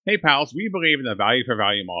Hey pals, we believe in the value for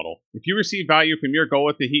value model. If you receive value from your Go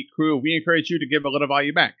With The Heat crew, we encourage you to give a little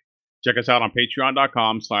value back. Check us out on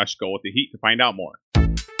patreon.com/Go With The Heat to find out more.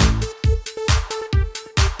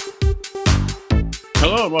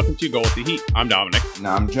 Hello and welcome to Go With The Heat. I'm Dominic. And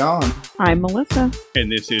I'm John. I'm Melissa.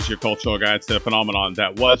 And this is your cultural guide to the phenomenon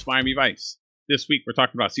that was Miami Vice. This week we're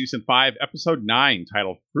talking about Season 5, Episode 9,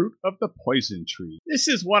 titled Fruit of the Poison Tree. This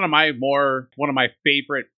is one of my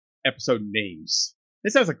favorite episode names.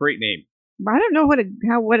 This has a great name. I don't know what it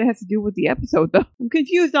has to do with the episode, though. I'm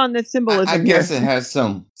confused on the symbolism. I guess it has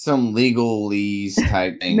some legalese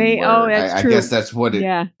type thing. That's true. I guess that's what it.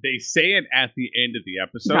 Yeah. They say it at the end of the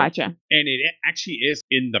episode. Gotcha. And it actually is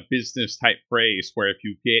in the business type phrase where if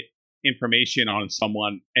you get information on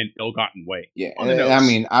someone an ill-gotten way. Yeah. I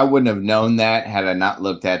mean, I wouldn't have known that had I not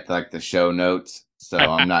looked at the show notes. So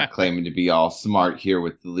I'm not claiming to be all smart here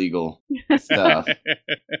with the legal stuff.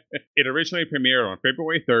 It originally premiered on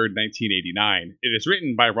February 3rd, 1989. It is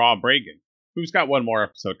written by Rob Reagan, who's got one more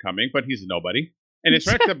episode coming, but he's a nobody. And it's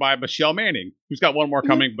directed by Michelle Manning, who's got one more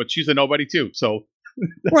coming, but she's a nobody too. So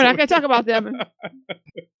we're not going to talk about them.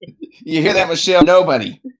 You hear that, Michelle?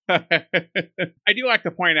 Nobody. I do like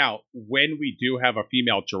to point out when we do have a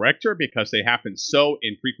female director because they happen so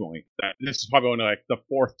infrequently. That this is probably only like the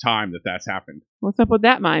fourth time that's happened. What's up with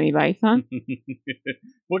that, Miami Vice, huh?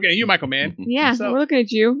 Looking at you, Michael Mann. Yeah, we're looking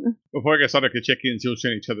at you. Before we get started, check in and see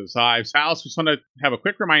each other's lives. Pals, just want to have a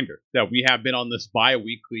quick reminder that we have been on this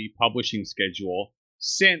bi-weekly publishing schedule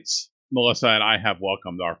since Melissa and I have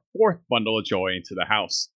welcomed our fourth bundle of joy into the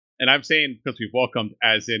house. And I'm saying because we've welcomed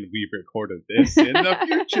as in we've recorded this in the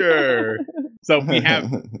future. So we have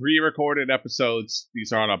pre-recorded episodes.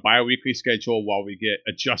 These are on a bi-weekly schedule while we get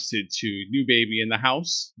adjusted to new baby in the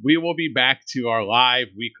house. We will be back to our live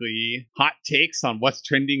weekly hot takes on what's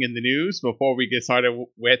trending in the news before we get started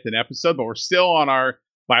with an episode. But we're still on our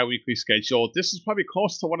bi-weekly schedule. This is probably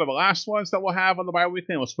close to one of the last ones that we'll have on the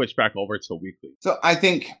bi-weekly, and we'll switch back over to weekly. So I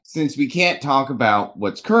think since we can't talk about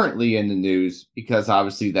what's currently in the news, because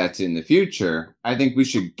obviously that's in the future, I think we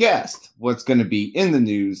should guess what's going to be in the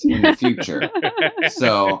news in the future.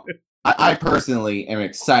 So I personally am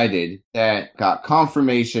excited that got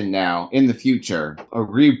confirmation now in the future, a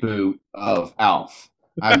reboot of ALF.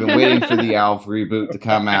 I've been waiting for the ALF reboot to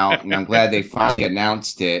come out, and I'm glad they finally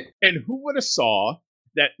announced it. And who would have saw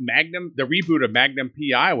that the reboot of Magnum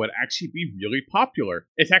P.I. would actually be really popular.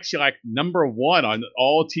 It's actually like number one on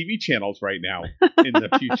all TV channels right now in the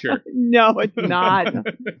future. No, it's not. And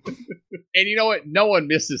you know what? No one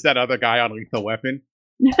misses that other guy on Lethal Weapon.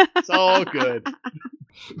 It's all good.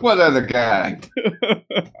 What other guy?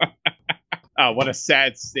 What a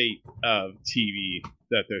sad state of TV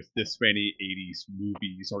that there's this many 80s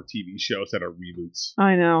movies or TV shows that are reboots.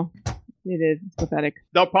 I know. It is. It's pathetic.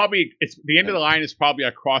 They'll probably, the end of the line is probably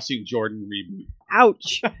a Crossing Jordan reboot.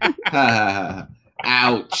 Ouch.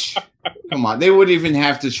 Ouch. Come on. They wouldn't even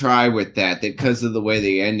have to try with that because of the way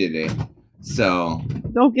they ended it. So.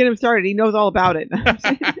 Don't get him started. He knows all about it.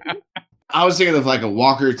 I was thinking of like a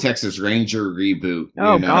Walker, Texas Ranger reboot.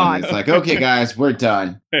 Oh, God. It's like, okay, guys, we're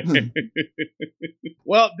done.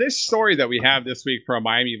 Well, this story that we have this week from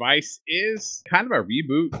Miami Vice is kind of a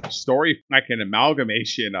reboot story, like an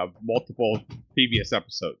amalgamation of multiple previous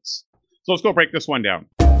episodes. So let's go break this one down.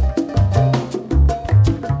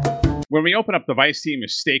 When we open up, the Vice team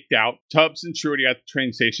is staked out. Tubbs and Trudy at the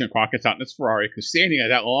train station. Crockett's out in his Ferrari because standing there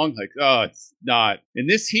that long, like, oh, it's not. In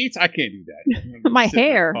this heat, I can't do that. My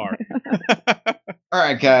hair. All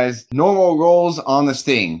right, guys. Normal rolls on the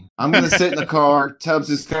Sting. I'm going to sit in the car. Tubbs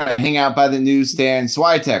is going to hang out by the newsstand.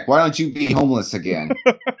 Switek, why don't you be homeless again?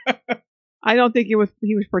 I don't think he was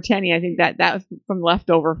pretending. I think that was from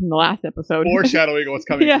leftover from the last episode. Foreshadowing what's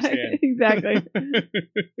coming. Yeah, exactly.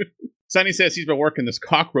 Sonny says he's been working this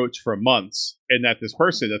cockroach for months, and that this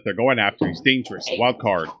person that they're going after is dangerous, a wild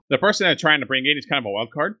card. The person they're trying to bring in is kind of a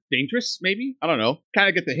wild card. Dangerous, maybe? I don't know. Kind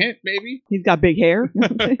of get the hint, maybe? He's got big hair.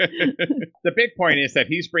 The big point is that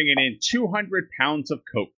he's bringing in 200 pounds of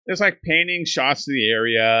coke. There's like panning shots of the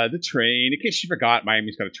area, the train. In case you forgot,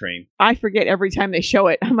 Miami's got a train. I forget every time they show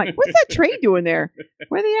it. I'm like, what's that train doing there?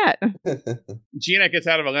 Where are they at? Gina gets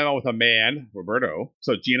out of a limo with a man, Roberto.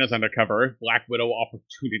 So Gina's undercover, Black Widow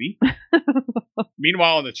opportunity.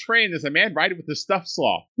 Meanwhile, on the train, there's a man riding with a stuffed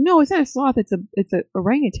sloth. No, it's not a sloth. It's a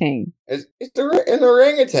orangutan. It's an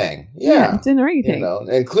orangutan. Yeah, it's an orangutan. You know,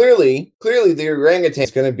 and clearly, the orangutan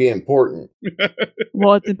is going to be important.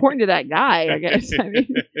 Well, it's important to that guy, I guess. I mean,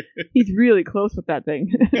 he's really close with that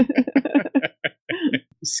thing.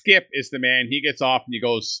 Skip is the man. He gets off and he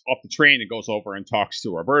goes off the train and goes over and talks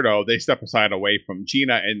to Roberto. They step aside away from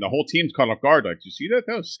Gina, and the whole team's caught off guard. Like, you see that?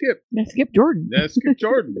 That was Skip. That's Skip Jordan. That's Skip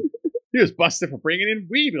Jordan. He was busted for bringing in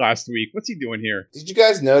weed last week. What's he doing here? Did you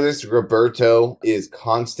guys notice Roberto is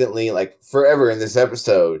constantly, like, forever in this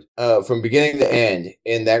episode, from beginning to end,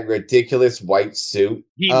 in that ridiculous white suit?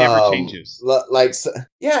 He never changes. Like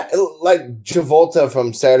Travolta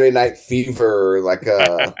from Saturday Night Fever,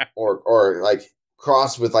 or like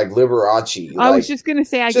crossed with like Liberace. I was just gonna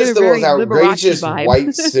say, I get a the very most outrageous Liberace vibe.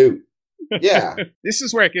 white suit. Yeah. This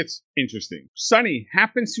is where it gets interesting. Sonny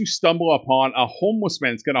happens to stumble upon a homeless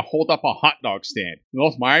man's going to hold up a hot dog stand. The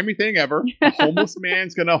most Miami thing ever. A homeless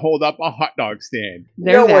man's going to hold up a hot dog stand.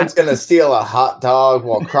 No one's going to steal a hot dog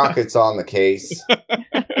while Crockett's on the case.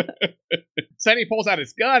 Sonny pulls out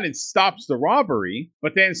his gun and stops the robbery,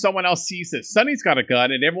 but then someone else sees that Sonny's got a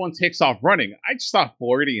gun and everyone takes off running. I just thought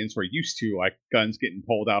Floridians were used to like guns getting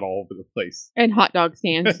pulled out all over the place. And hot dog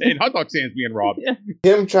stands. And hot dog stands being robbed. Yeah.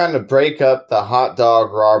 Him trying to break up the hot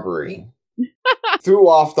dog robbery. Threw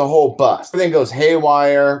off the whole bus. Everything goes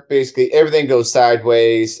haywire. Basically, everything goes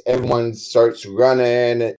sideways. Everyone starts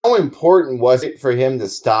running. How important was it for him to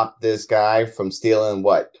stop this guy from stealing,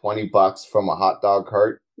 $20 from a hot dog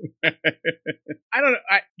cart? I don't know.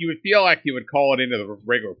 You would feel like he would call it into the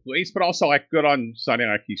regular police, but also like good on Sonny,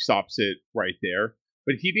 like he stops it right there.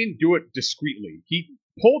 But he didn't do it discreetly. He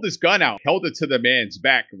pulled his gun out, held it to the man's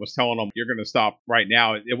back, and was telling him, "You're going to stop right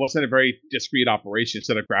now." It wasn't a very discreet operation.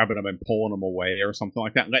 Instead of grabbing him and pulling him away or something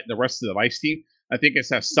like that, letting the rest of the Vice team. I think it's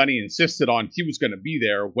that Sonny insisted on he was going to be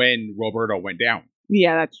there when Roberto went down.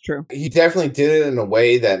 Yeah, that's true. He definitely did it in a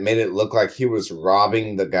way that made it look like he was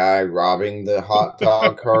robbing the guy robbing the hot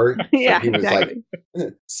dog cart. Yeah, so he was exactly.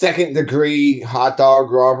 like second degree hot dog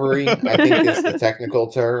robbery, I think is the technical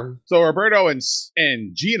term. So Roberto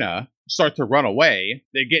and Gina start to run away.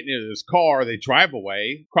 They get into this car. They drive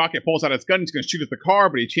away. Crockett pulls out his gun. He's going to shoot at the car,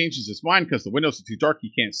 but he changes his mind because the windows are too dark.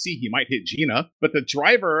 He can't see. He might hit Gina. But the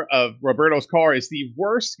driver of Roberto's car is the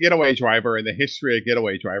worst getaway driver in the history of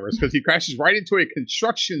getaway drivers because he crashes right into a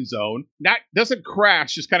construction zone. Doesn't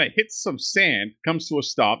crash, just kind of hits some sand, comes to a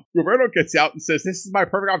stop. Roberto gets out and says, "This is my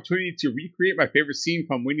perfect opportunity to recreate my favorite scene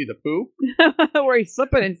from Winnie the Pooh." Where he's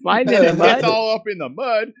slipping and sliding in the mud. It's all up in the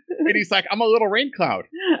mud. And he's like, "I'm a little rain cloud.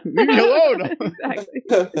 Leave me alone."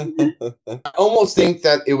 Exactly. I almost think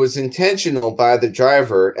that it was intentional by the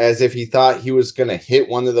driver, as if he thought he was going to hit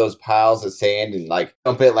one of those piles of sand and like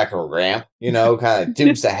jump it like a ramp, kind of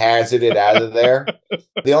Dukes of Hazzard it out of there.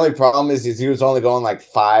 The only problem is he was only going like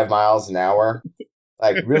 5 miles an hour.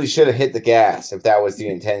 Like, really should have hit the gas if that was the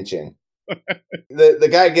intention. The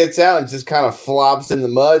guy gets out and just kind of flops in the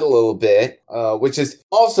mud a little bit, which is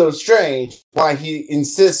also strange why he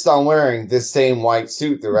insists on wearing this same white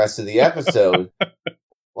suit the rest of the episode.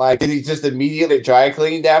 Like, did he just immediately dry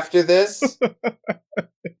cleaned after this?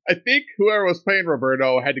 I think whoever was playing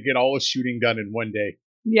Roberto had to get all his shooting done in one day.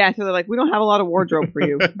 Yeah, so they're like, we don't have a lot of wardrobe for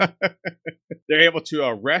you. They're able to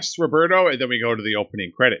arrest Roberto, and then we go to the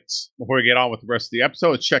opening credits. Before we get on with the rest of the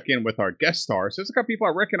episode, let's check in with our guest stars. There's a couple people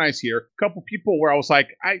I recognize here. A couple people where I was like,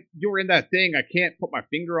 you were in that thing. I can't put my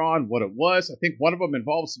finger on what it was. I think one of them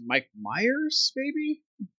involves Mike Myers, maybe?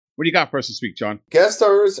 What do you got for us this week, John? Guest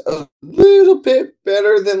stars a little bit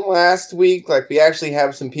better than last week. Like, we actually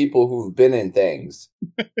have some people who've been in things.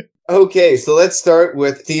 Okay, so let's start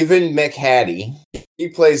with Stephen McHattie. He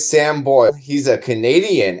plays Sam Boyle. He's a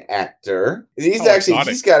Canadian actor. He's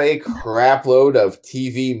got a crap load of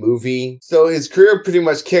TV movie. So his career pretty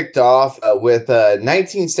much kicked off with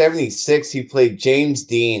 1976. He played James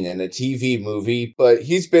Dean in a TV movie, but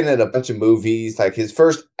he's been in a bunch of movies. Like, his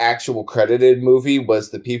first actual credited movie was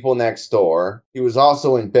The People Next Door. He was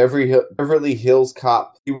also in Beverly Hills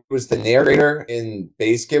Cop. He was the narrator in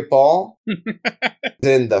Basketball.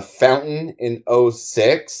 Then The Fountain in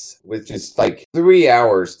 2006, which is like 3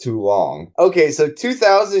 hours too long. Okay, so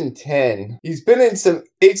 2010, he's been in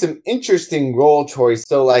made some interesting role choice.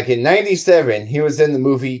 So like in 97, he was in the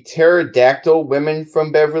movie Pterodactyl Women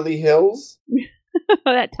from Beverly Hills.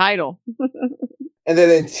 That title. And then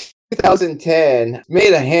in 2010,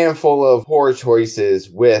 made a handful of horror choices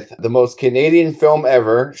with the most Canadian film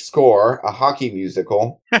ever, Score, a hockey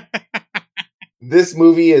musical. This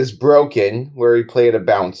movie is Broken, where he played a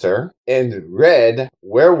bouncer, and Red,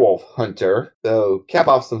 Werewolf Hunter. So cap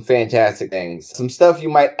off some fantastic things. Some stuff you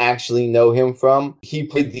might actually know him from. He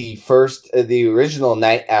played the original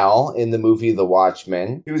Night Owl in the movie The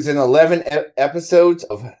Watchmen. He was in 11 episodes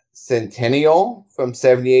of Centennial from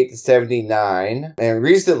 78 to 79. And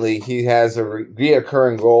recently, he has a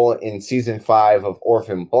reoccurring role in season 5 of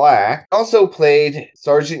Orphan Black. Also played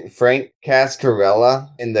Sergeant Frank Cascarella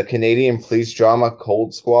in the Canadian police drama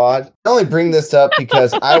Cold Squad. I only bring this up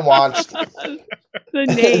because I watched... The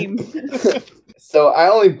name. So I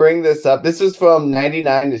only bring this up. This is from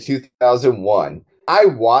 99 to 2001. I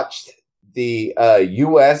watched the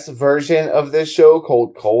U.S. version of this show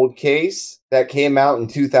called Cold Case that came out in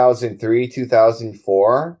 2003,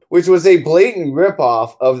 2004, which was a blatant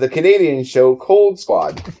ripoff of the Canadian show Cold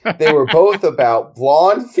Squad. They were both about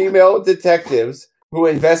blonde female detectives who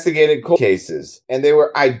investigated cold cases, and they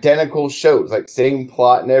were identical shows, like same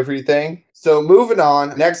plot and everything. So moving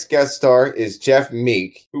on, next guest star is Jeff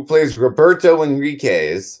Meek, who plays Roberto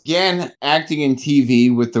Enriquez. Began acting in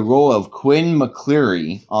TV with the role of Quinn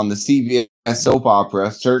McCleary on the CBS soap opera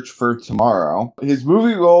Search for Tomorrow. His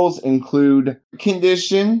movie roles include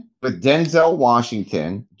Condition with Denzel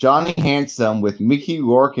Washington, Johnny Handsome with Mickey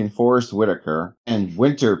Rourke and Forrest Whitaker, and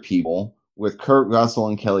Winter People with Kurt Russell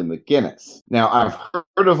and Kelly McGinnis. Now, I've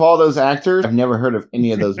heard of all those actors. I've never heard of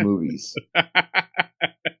any of those movies.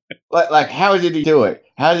 Like, how did he do it?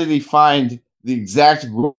 How did he find the exact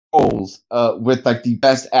roles with, like, the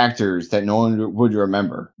best actors that no one would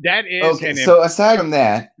remember? That is okay. So aside from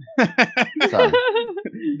that, sorry.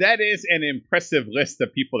 That is an impressive list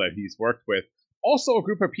of people that he's worked with. Also, a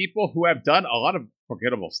group of people who have done a lot of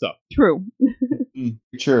forgettable stuff. True.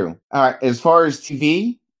 True. All right. As far as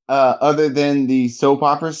TV, other than the soap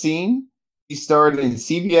opera scene, he starred in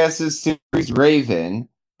CBS's series Raven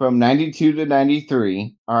from 92 to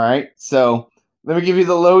 93. All right. So let me give you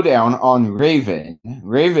the lowdown on Raven.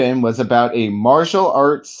 Raven was about a martial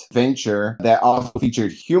arts venture that also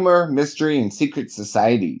featured humor, mystery, and secret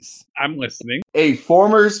societies. I'm listening. A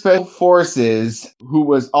former special forces who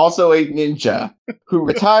was also a ninja who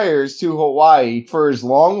retires to Hawaii for his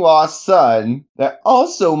long-lost son that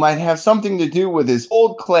also might have something to do with his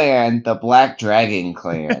old clan, the Black Dragon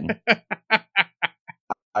Clan.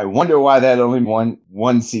 I wonder why that only won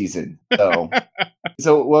one season.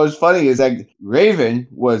 So what was funny is that Raven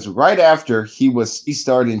was right after he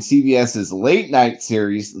starred in CBS's late night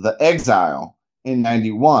series, The Exile, in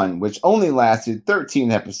 91, which only lasted 13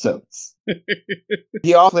 episodes.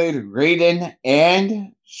 He also played Raiden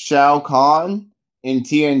and Shao Kahn in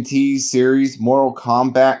TNT's series Mortal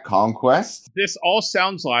Kombat Conquest. This all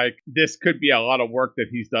sounds like this could be a lot of work that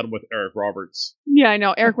he's done with Eric Roberts. Yeah, I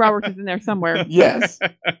know. Eric Roberts is in there somewhere. Yes.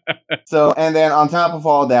 So, and then on top of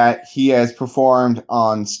all that, he has performed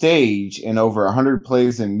on stage in over 100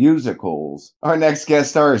 plays and musicals. Our next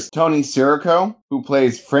guest star is Tony Sirico, who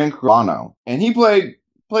plays Frank Romano. And he played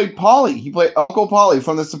Paulie. He played Uncle Paulie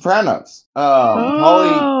from The Sopranos.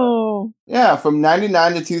 Paulie, yeah, from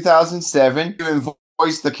 99 to 2007. He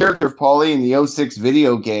voiced the character of Paulie in the 06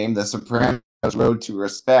 video game, The Sopranos Road to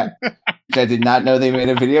Respect, which I did not know they made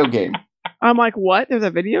a video game. I'm like, what? There's a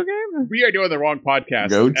video game? We are doing the wrong podcast.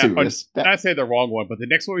 Road to Respect. Not say the wrong one, but the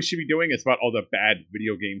next one we should be doing is about all the bad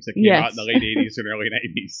video games that came out in the late 80s and early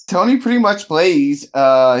 90s. Tony pretty much plays,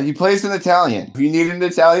 he plays in Italian. If you need an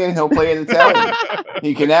Italian, he'll play in Italian.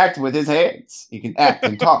 He can act with his hands. He can act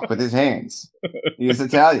and talk with his hands. He is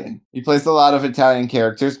Italian. He plays a lot of Italian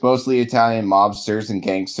characters, mostly Italian mobsters and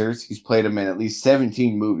gangsters. He's played them in at least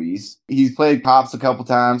 17 movies. He's played cops a couple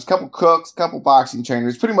times, couple cooks, couple boxing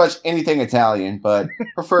trainers, pretty much anything Italian, but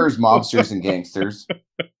prefers mobsters and gangsters.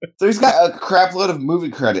 So he's got a crap load of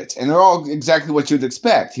movie credits, and they're all exactly what you'd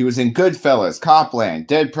expect. He was in Goodfellas, Copland,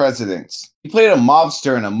 Dead Presidents. He played a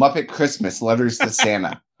mobster in A Muppet Christmas, Letters to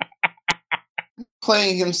Santa.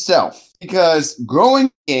 Playing himself, because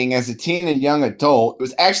growing as a teen and young adult, he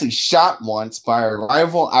was actually shot once by a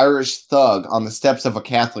rival Irish thug on the steps of a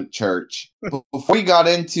Catholic church. Before he got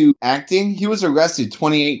into acting, he was arrested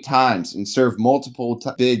 28 times and served multiple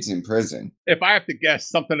bids in prison. If I have to guess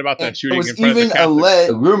something about that shooting, it was even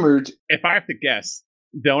rumored. If I have to guess,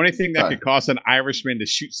 the only thing that could cause an Irishman to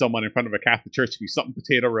shoot someone in front of a Catholic church would be something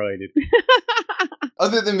potato related.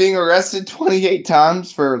 Other than being arrested 28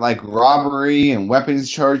 times for like robbery and weapons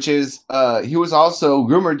charges, he was also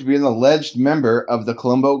rumored to be an alleged member of the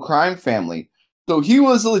Colombo crime family. So he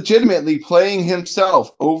was legitimately playing himself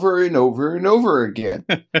over and over and over again.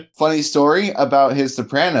 Funny story about his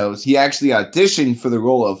Sopranos, he actually auditioned for the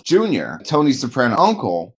role of Junior, Tony Soprano's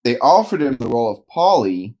uncle. They offered him the role of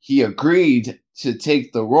Paulie. He agreed to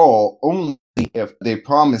take the role only if they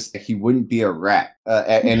promised that he wouldn't be a rat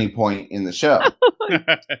at any point in the show.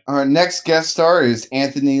 Our next guest star is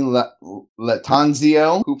Anthony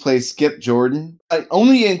Latanzio, who plays Skip Jordan. I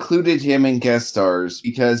only included him in guest stars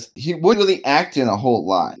because he wouldn't really act in a whole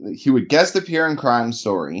lot. He would guest appear in Crime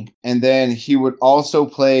Story, and then he would also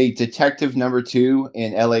play Detective Number 2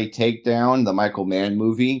 in LA Takedown, the Michael Mann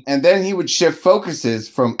movie. And then he would shift focuses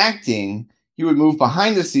from acting. He would move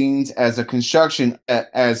behind the scenes as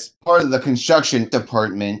part of the construction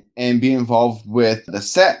department and be involved with the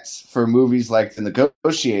sets for movies like The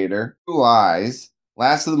Negotiator, Blue Eyes,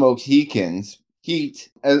 Last of the Mohicans, Heat,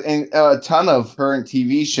 and a ton of current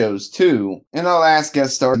TV shows too. And our last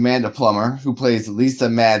guest star is Amanda Plummer, who plays Lisa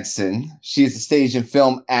Madsen. She is a stage and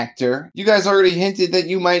film actor. You guys already hinted that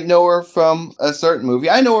you might know her from a certain movie.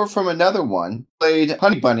 I know her from another one. Played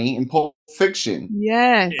Honey Bunny in Pulp Fiction.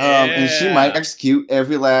 Yes. And she might execute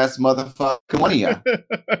every last motherfucking one of you.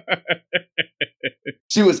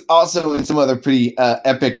 She was also in some other pretty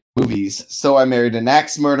epic movies. So I Married an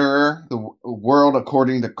Axe Murderer, The World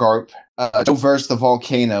According to Garp, Joe vs. the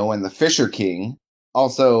Volcano, and The Fisher King.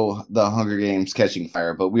 Also, The Hunger Games Catching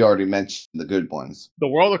Fire, but we already mentioned the good ones. The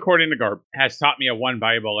World According to Garp has taught me one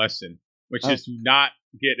valuable lesson, which is do not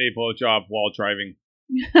get a blowjob while driving.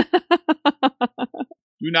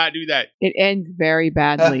 Do not do that. It ends very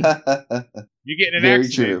badly. You get in an Very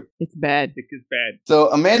accident. true. It's bad. It is bad.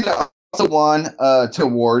 So Amanda also won an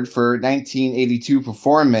award for 1982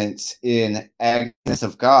 performance in Agnes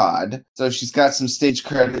of God. So she's got some stage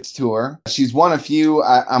credits to her. She's won a few,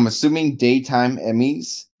 I'm assuming, daytime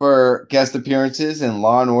Emmys for guest appearances in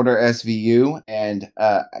Law & Order SVU and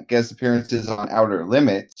guest appearances on Outer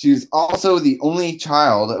Limits. She's also the only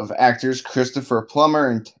child of actors Christopher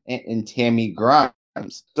Plummer and Tammy Grimes.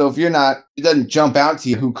 So if it doesn't jump out to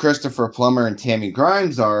you who Christopher Plummer and Tammy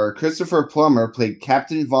Grimes are. Christopher Plummer played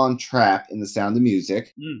Captain Von Trapp in The Sound of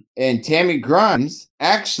Music. And Tammy Grimes, in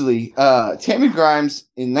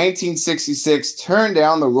 1966 turned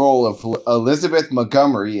down the role of Elizabeth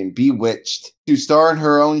Montgomery in Bewitched to star in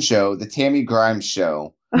her own show, The Tammy Grimes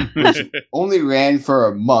Show. Which only ran for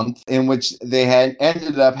a month, in which they had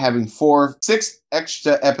ended up having 6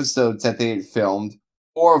 extra episodes that they had filmed.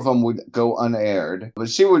 4 of them would go unaired, but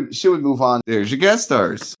she would move on. There's your guest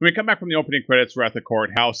stars. When we come back from the opening credits, we're at the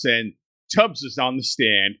courthouse, and Tubbs is on the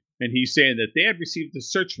stand, and he's saying that they had received a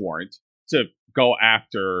search warrant to go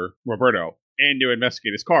after Roberto and to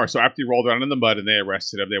investigate his car. So after he rolled around in the mud and they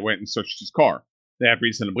arrested him, they went and searched his car. They had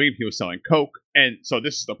reason to believe he was selling coke, and so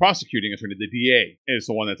this is the prosecuting attorney, the DA, is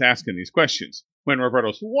the one that's asking these questions. When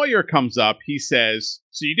Roberto's lawyer comes up, he says,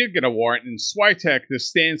 so you did get a warrant, and Switek, this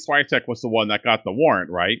Stan Switek was the one that got the warrant,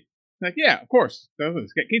 right? Like, yeah, of course. Can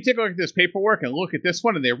you take a look at this paperwork and look at this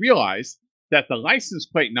one? And they realize that the license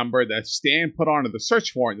plate number that Stan put onto the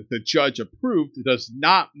search warrant that the judge approved does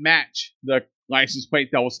not match the license plate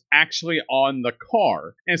that was actually on the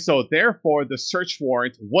car. And so, therefore, the search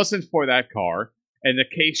warrant wasn't for that car, and the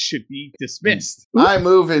case should be dismissed. I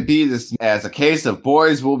move it be this as a case of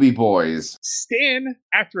boys will be boys. Stan,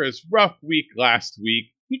 after his rough week last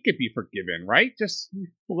week, he could be forgiven, right? Just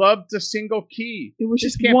flubbed a single key. It was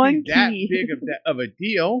just can't one be that key. big of a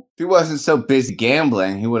deal. If he wasn't so busy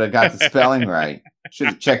gambling, he would have got the spelling right. Should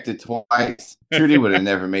have checked it twice. Trudy would have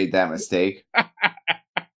never made that mistake. I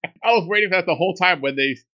was waiting for that the whole time when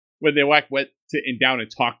they went down and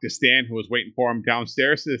talked to Stan, who was waiting for him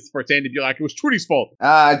downstairs, for Stan to be like, it was Trudy's fault.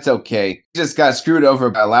 It's okay. He just got screwed over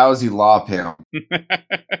by a lousy law panel.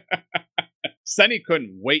 Sonny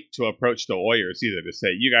couldn't wait to approach the lawyers either to say,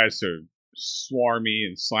 you guys are swarmy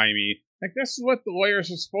and slimy. Like, this is what the lawyers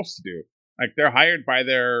are supposed to do. Like, they're hired by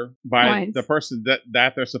the person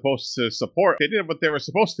that they're supposed to support. They did what they were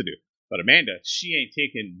supposed to do. But Amanda, she ain't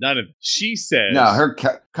taking none of it. She says... No, her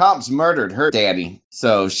cops murdered her daddy.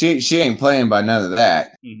 So she ain't playing by none of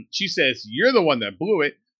that. She says, you're the one that blew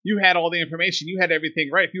it. You had all the information. You had everything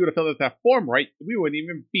right. If you would have filled out that form right, we wouldn't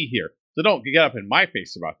even be here. So don't get up in my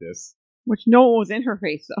face about this. Which no one was in her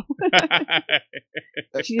face, though.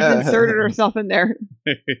 She just inserted herself in there.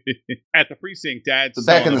 At the precinct, Dad. So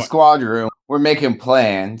back in the squad room, we're making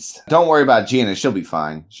plans. Don't worry about Gina. She'll be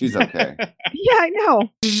fine. She's okay. Yeah, I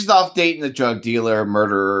know. She's off dating the drug dealer,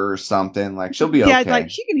 murderer, or something. Like, she'll be okay. Yeah, it's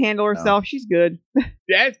like, she can handle herself. She's good.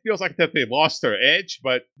 Dad feels like that they lost their edge,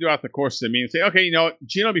 but throughout the course of the meeting, say, okay, you know what?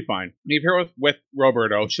 Gina will be fine. Leave her with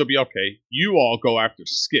Roberto. She'll be okay. You all go after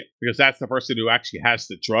Skip, because that's the person who actually has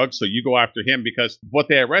the drug. So you go after him, because what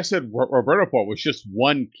they arrested Roberto for was just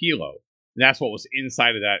 1 kilo. And that's what was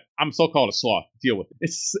inside of that. I'm so-called a sloth. Deal with it.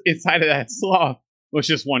 It's inside of that sloth was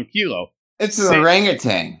just 1 kilo. It's an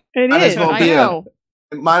orangutan. It is. I know.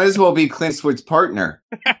 It might as well be Clint Eastwood's partner.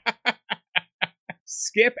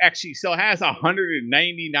 Skip actually still has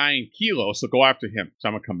 199 kilos, so go after him. So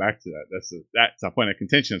I'm gonna come back to that. That's a point of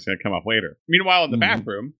contention. It's gonna come up later. Meanwhile, in the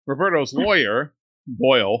bathroom, Roberto's lawyer,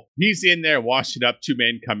 Boyle, he's in there washing up. Two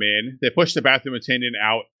men come in. They push the bathroom attendant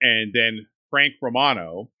out, and then Frank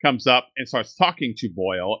Romano comes up and starts talking to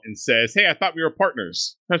Boyle and says, "Hey, I thought we were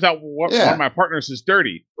partners. Turns out one of my partners is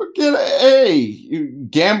dirty." Hey, you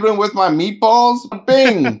gambling with my meatballs?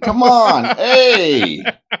 Bing! Come on, hey!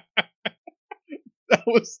 That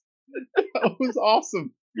was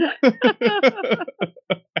awesome.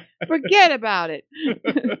 Forget about it.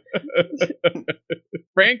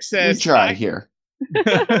 Frank says, "We try here."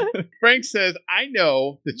 Frank says, "I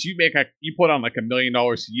know that you put on like $1 million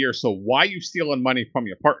a year. So why you stealing money from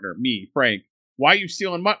your partner, me, Frank? Why you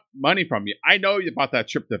stealing money from me? I know about that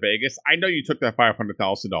trip to Vegas. I know you took that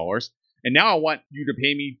 $500,000, and now I want you to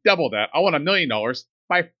pay me double that. I want $1 million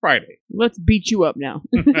by Friday." Let's beat you up now.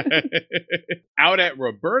 Out at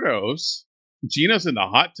Roberto's, Gina's in the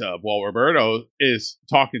hot tub while Roberto is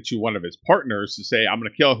talking to one of his partners to say, "I'm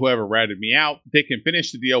going to kill whoever ratted me out." They can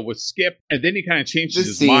finish the deal with Skip, and then he kind of changes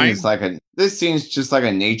his mind. This scene's just like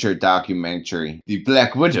a nature documentary. The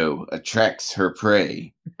Black Widow attracts her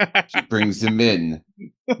prey. She brings him in.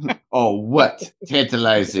 Oh, what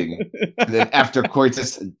tantalizing! And then after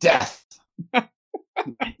coitus, death.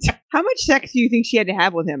 How much sex do you think she had to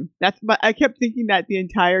have with him? But I kept thinking that the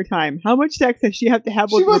entire time. How much sex does she have to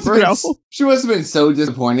have with Roberto? She must have been so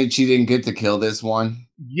disappointed she didn't get to kill this one.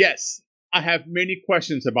 Yes, I have many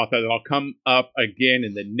questions about that. That'll come up again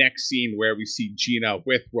in the next scene where we see Gina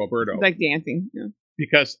with Roberto, like dancing. Yeah.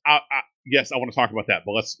 Because I want to talk about that,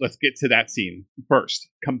 but let's get to that scene first.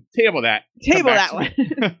 Table that one.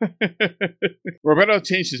 Roberto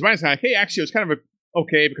changed his mind. He's like, "Hey, actually, it was kind of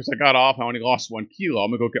okay, because I got off. I only lost 1 kilo.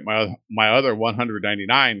 I'm gonna go get my other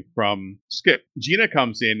 199 from Skip." Gina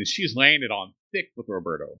comes in and she's laying it on thick with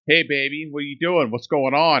Roberto. "Hey, baby, what are you doing? What's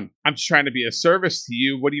going on? I'm just trying to be a service to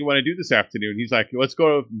you. What do you want to do this afternoon?" He's like, "Let's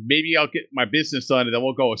go. Maybe I'll get my business done, and then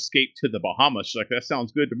we'll go escape to the Bahamas." She's like, "That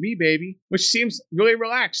sounds good to me, baby." Which seems really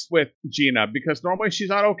relaxed with Gina, because normally she's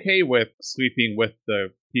not okay with sleeping with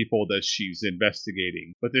the people that she's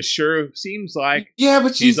investigating, but this sure seems like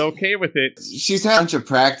but she's okay with it. She's had a bunch of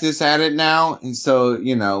practice at it now, and so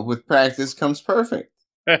with practice comes perfect.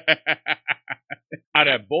 Out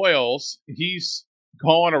at Boyle's, he's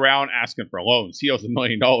calling around asking for loans. He owes $1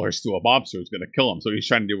 million to a mobster who's going to kill him, so he's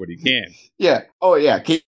trying to do what he can. Yeah. Oh yeah.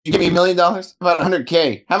 Can you give me $1 million? How about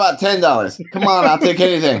 $100K? How about $10? Come on, I'll take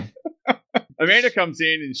anything. Amanda comes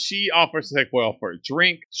in and she offers to take Boyle for a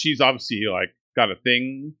drink. She's obviously got a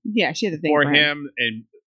thing. Yeah, she has a thing for him, and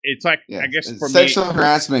it's like, I guess for sexual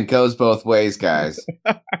harassment goes both ways, guys.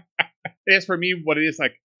 It's for me what it is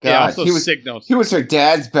like. God, it also signals. He was her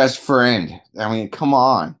dad's best friend. I mean, come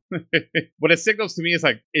on. What it signals to me is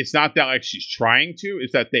like, it's not that like she's trying to,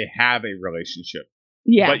 it's that they have a relationship.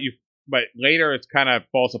 Yeah. But later it kind of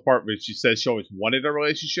falls apart when she says she always wanted a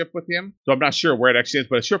relationship with him. So I'm not sure where it actually is,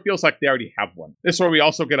 but it sure feels like they already have one. This is where we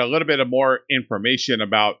also get a little bit of more information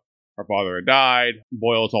about her father had died.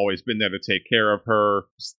 Boyle's always been there to take care of her.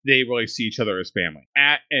 They really see each other as family.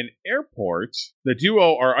 At an airport, the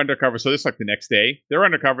duo are undercover. So this is like the next day. They're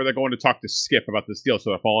undercover. They're going to talk to Skip about this deal.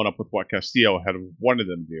 So they're following up with what Castillo had wanted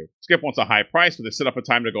them to do. Skip wants a high price, so they set up a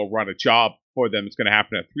time to go run a job for them. It's going to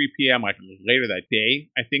happen at 3 p.m. like later that day,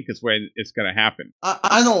 I think, is when it's going to happen.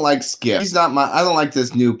 I don't like Skip. He's not I don't like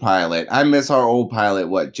this new pilot. I miss our old pilot.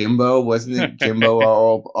 What, Jimbo? Wasn't it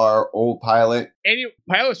Jimbo, our old pilot? Any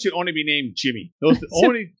pilots should only be named Jimmy. Those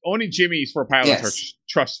only Jimmys for pilots are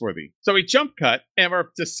trustworthy. So we jump cut, and we're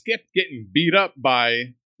to Skip getting beat up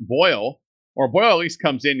by Boyle. Or Boyle at least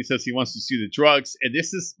comes in. He says he wants to see the drugs. And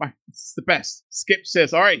this is the best. Skip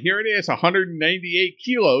says, "All right, here it is, 198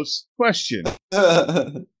 kilos. Question.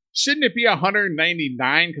 Shouldn't it be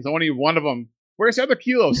 199? Because only one of them. Where's the other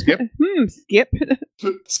kilo, Skip?" Skip.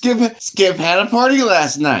 Skip had a party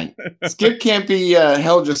last night. Skip can't be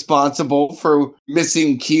held responsible for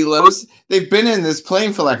missing kilos. They've been in this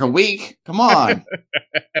plane for like a week. Come on.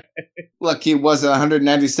 Lucky it wasn't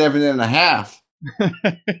 197 and a half.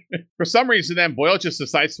 For some reason, then Boyle just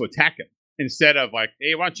decides to attack him instead of like,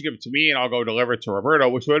 "Hey, why don't you give it to me and I'll go deliver it to Roberto,"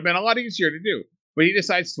 which would have been a lot easier to do. But he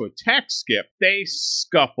decides to attack Skip. They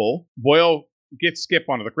scuffle. Boyle gets Skip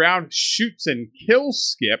onto the ground, shoots and kills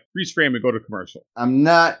Skip. Freeze frame and go to commercial. I'm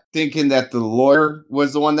not thinking that the lawyer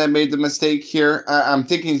was the one that made the mistake here. I'm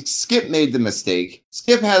thinking Skip made the mistake.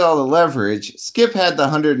 Skip had all the leverage. Skip had the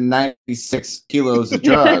 196 kilos of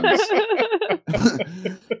drugs.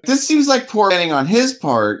 This seems like poor planning on his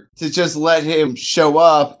part to just let him show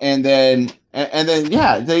up and then And then,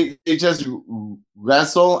 yeah, they just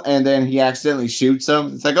wrestle, and then he accidentally shoots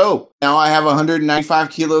him. It's like, oh, now I have 195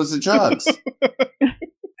 kilos of drugs.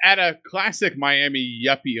 At a classic Miami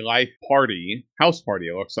yuppie life party, house party,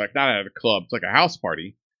 it looks like, not at a club, it's like a house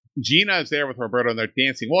party. Gina is there with Roberto, and they're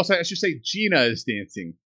dancing. Well, I should say Gina is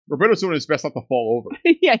dancing. Roberto's doing his best not to fall over.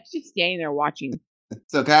 Yeah, she's standing there watching.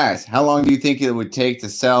 So, guys, how long do you think it would take to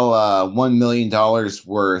sell $1 million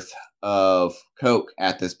worth of coke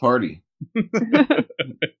at this party?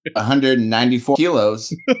 194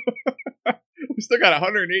 kilos. We still got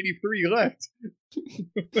 183 left.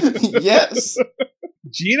 Yes.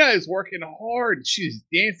 Gina is working hard. She's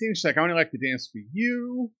dancing. She's like, I only like to dance for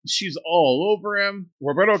you. She's all over him.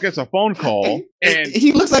 Roberto gets a phone call. And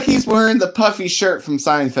he looks like he's wearing the puffy shirt from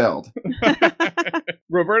Seinfeld.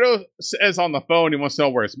 Roberto says on the phone he wants to know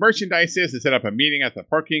where his merchandise is. They set up a meeting at the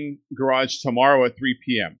parking garage tomorrow at 3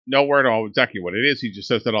 p.m. No word on exactly what it is. He just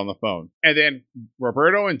says it on the phone. And then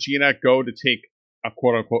Roberto and Gina go to take a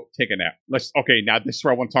quote-unquote take a nap. Now this is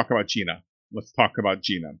where I want to talk about Gina. Let's talk about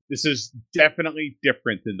Gina. This is definitely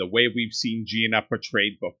different than the way we've seen Gina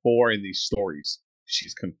portrayed before in these stories.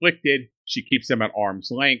 She's conflicted. She keeps them at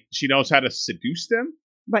arm's length. She knows how to seduce them.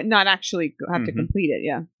 But not actually have to complete it,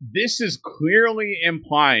 yeah. This is clearly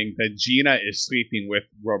implying that Gina is sleeping with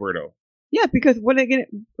Roberto. Yeah, because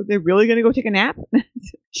they're really going to go take a nap?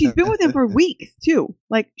 She's been with him for weeks, too.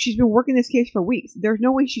 Like, she's been working this case for weeks. There's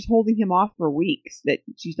no way she's holding him off for weeks, that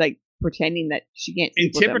she's, like, pretending that she can't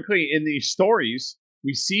sleep with him. And typically in these stories,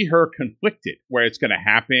 we see her conflicted, where it's going to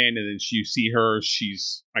happen, and then you see her,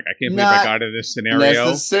 she's like, I can't believe I got in this scenario.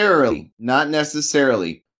 Not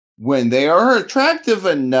necessarily. When they are attractive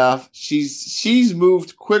enough, she's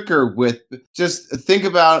moved quicker with. Just think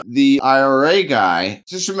about the IRA guy.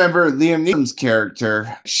 Just remember Liam Neeson's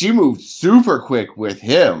character. She moved super quick with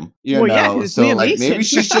him. You know, yeah, so Liam like Neeson. maybe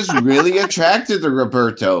she's just really attracted to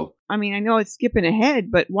Roberto. I mean, I know it's skipping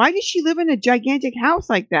ahead, but why does she live in a gigantic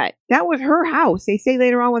house like that? That was her house. They say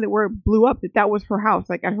later on when it blew up that was her house,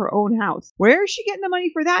 like at her own house. Where is she getting the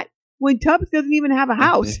money for that? When Tubbs doesn't even have a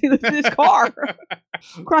house. He lives in his car.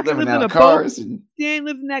 Crockett lives in a boat. Stan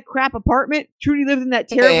lives in that crap apartment. Trudy lives in that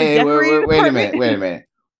terribly decorated apartment. Wait a minute.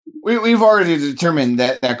 We've already determined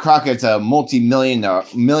that Crockett's a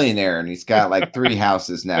millionaire, and he's got like 3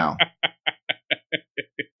 houses now.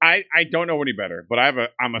 I don't know any better, but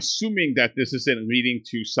I'm assuming that this isn't leading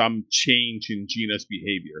to some change in Gina's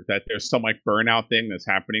behavior, that there's some like burnout thing that's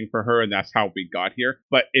happening for her, and that's how we got here.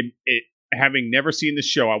 But it having never seen the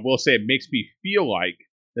show, I will say it makes me feel like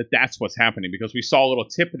that's what's happening, because we saw a little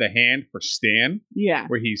tip of the hand for Stan. Yeah.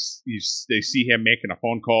 Where they see him making a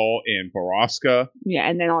phone call in Baraska. Yeah,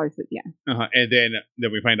 and then obviously, yeah. And then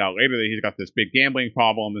we find out later that he's got this big gambling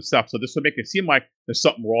problem and stuff. So this would make it seem like there's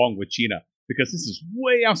something wrong with Gina, because this is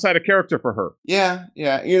way outside of character for her. Yeah.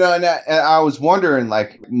 You know, and I was wondering,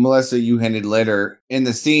 like, Melissa, you hinted later in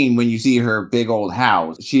the scene when you see her big old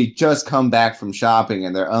house, she just come back from shopping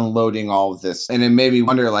and they're unloading all of this. And it made me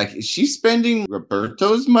wonder, like, is she spending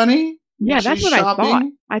Roberto's money? Yeah, that's what I thought.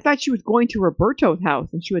 I thought she was going to Roberto's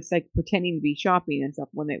house and she was like pretending to be shopping and stuff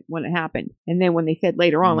when it happened. And then when they said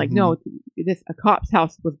later on, like, no, a cop's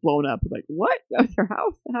house was blown up. Like, what? That was her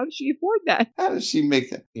house? How did she afford that? How does she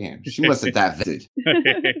make that? Yeah, she must have that visited.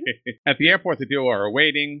 At the airport, the duo are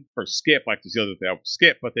waiting for Skip, like the deal that they'll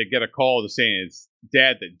Skip, but they get a call saying it's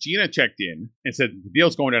Dad that Gina checked in and said the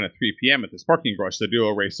deal's going down at 3 p.m. at this parking garage. So the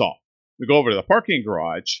duo race off. We go over to the parking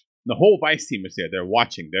garage. The whole Vice team is there. They're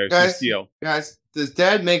watching. There's this deal. Guys, does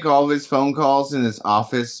Dad make all of his phone calls in his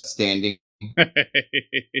office standing?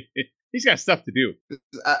 He's got stuff to do.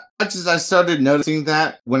 I started noticing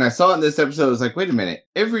that when I saw it in this episode, I was like, wait a minute.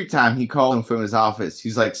 Every time he called him from his office,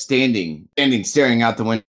 he's like standing, staring out the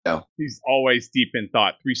window. He's always deep in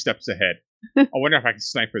thought, 3 steps ahead. I wonder if I can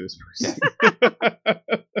sniper this person.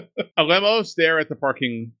 A limo's there at the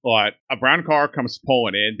parking lot. A brown car comes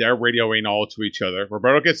pulling in. They're radioing all to each other.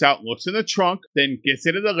 Roberto gets out and looks in the trunk, then gets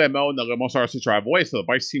into the limo, and the limo starts to drive away. So the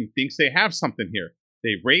Vice team thinks they have something here.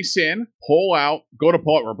 They race in, pull out, go to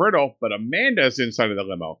pull out Roberto, but Amanda's inside of the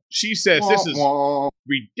limo. She says, this is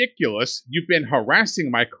ridiculous. You've been harassing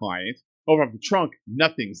my client. Over the trunk,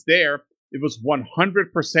 nothing's there. It was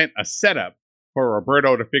 100% a setup for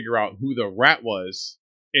Roberto to figure out who the rat was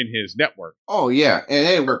in his network. Oh, yeah. And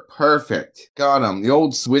it worked perfect. Got him. The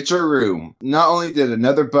old switcheroo. Not only did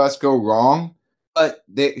another bus go wrong, but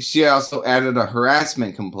she also added a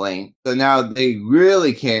harassment complaint. So now they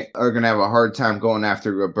really are going to have a hard time going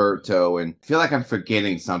after Roberto. And I feel like I'm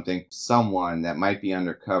forgetting something. Someone that might be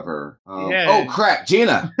undercover. Oh, crap.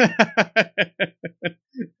 Gina.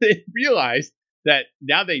 They realized that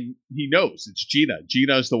now he knows it's Gina.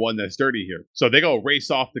 Gina's the one that's dirty here. So they go race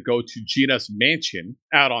off to go to Gina's mansion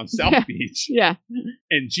out on South Beach. Yeah.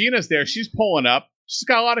 And Gina's there. She's pulling up. She's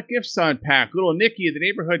got a lot of gifts to unpack. Little Nikki, the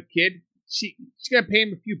neighborhood kid, she's gonna pay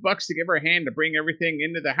him a few bucks to give her a hand to bring everything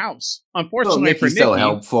into the house. Unfortunately for Nikki, so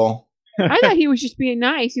helpful. I thought he was just being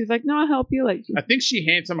nice. He was like, "No, I'll help you." Like, I think she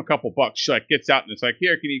hands him a couple bucks. She like gets out and it's like,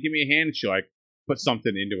 "Here, can you give me a hand?" And she like puts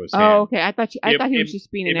something into his hand. Oh, okay. I thought he was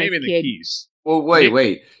just being a nice kid. The keys. Well,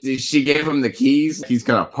 wait. She gave him the keys. He's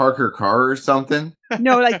gonna park her car or something.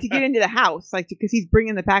 No, like to get into the house, like because he's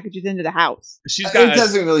bringing the packages into the house. It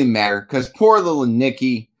doesn't really matter because poor little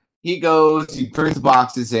Nikki. He goes, he brings the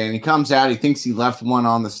boxes in, he comes out, he thinks he left one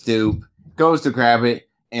on the stoop, goes to grab it,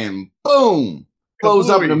 and boom!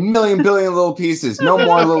 Blows up in a million billion little pieces. No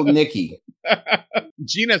more little Nikki.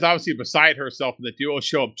 Gina's obviously beside herself, and the duo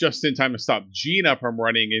show up just in time to stop Gina from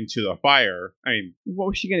running into the fire. I mean, what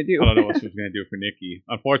was she going to do? I don't know what she was going to do for Nikki.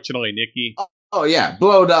 Unfortunately, Nikki... Oh, yeah.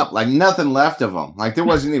 Blowed up. Like, nothing left of him. Like, there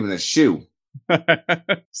wasn't even a shoe.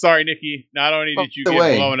 Sorry, Nikki. Not only did you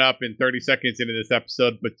get blown up in 30 seconds into this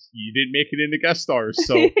episode, but you didn't make it into guest stars.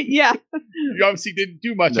 So yeah, you obviously didn't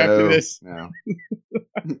do much after this. No.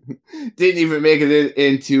 Didn't even make it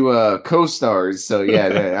into co-stars. So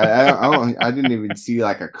yeah, I didn't even see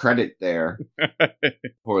like a credit there.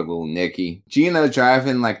 Poor little Nikki. Gina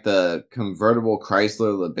driving like the convertible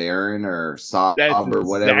Chrysler LeBaron or Saab or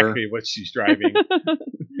whatever. That's exactly what she's driving.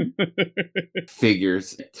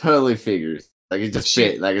 Figures. Totally figures. Like it just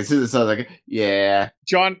fit. Like as soon as I was like, yeah.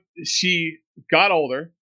 John, she got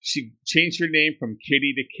older. She changed her name from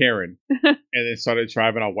Kitty to Karen and then started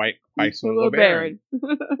driving a white Chrysler LeBaron.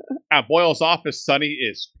 At Boyle's office, Sonny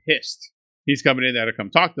is pissed. He's coming in there to come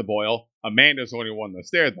talk to Boyle. Amanda's the only one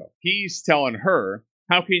that's there, though. He's telling her,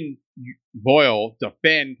 how can Boyle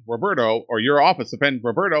defend Roberto, or your office defend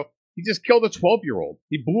Roberto? He just killed a 12-year-old.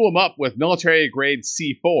 He blew him up with military-grade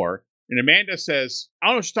C4. And Amanda says, I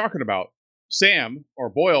don't know what you're talking about. Sam, or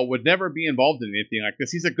Boyle, would never be involved in anything like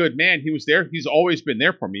this. He's a good man. He was there. He's always been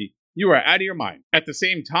there for me. You are out of your mind. At the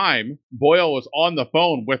same time, Boyle was on the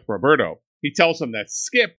phone with Roberto. He tells him that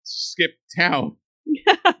Skip skipped town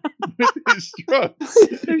with his drugs.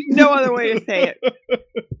 There's no other way to say it.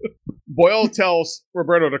 Boyle tells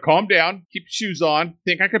Roberto to calm down, keep shoes on,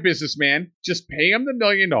 think like a businessman, just pay him the $1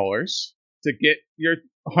 million to get your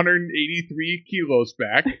 183 kilos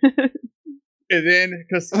back. And then,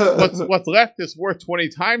 because what's left is worth 20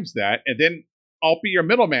 times that, and then I'll be your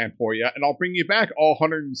middleman for you, and I'll bring you back all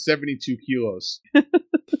 172 kilos.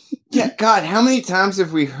 Yeah, God, how many times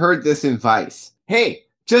have we heard this in Vice? Hey,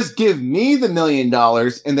 just give me the $1 million,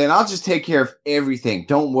 and then I'll just take care of everything.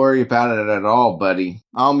 Don't worry about it at all, buddy.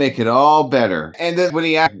 I'll make it all better. And then when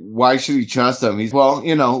he asked, why should he trust him? He's, well,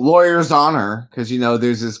 lawyers honor, because,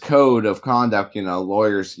 there's this code of conduct,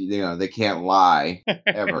 lawyers, they can't lie,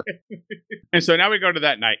 ever. And so now we go to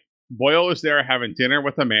that night. Boyle is there having dinner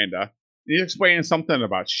with Amanda. He's explaining something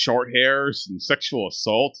about short hairs and sexual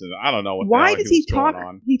assault, and I don't know what. Why does he talk?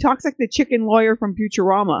 He talks like the chicken lawyer from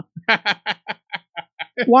Futurama.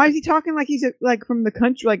 Why is he talking like he's like from the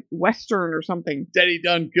country, like Western or something? Daddy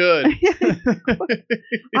done good.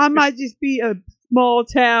 I might just be a small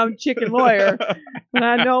town chicken lawyer, but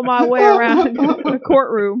I know my way around the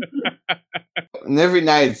courtroom. And every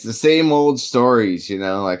night it's the same old stories,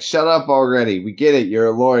 like, shut up already. We get it. You're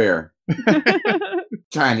a lawyer.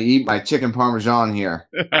 Trying to eat my chicken parmesan here.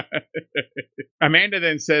 Amanda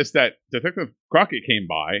then says that Detective Crockett came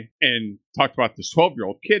by and talked about this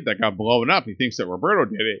 12-year-old kid that got blown up. He thinks that Roberto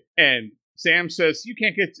did it. And Sam says, you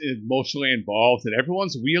can't get emotionally involved in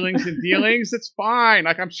everyone's wheelings and dealings. It's fine.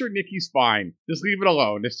 Like, I'm sure Nikki's fine. Just leave it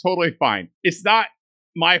alone. It's totally fine. It's not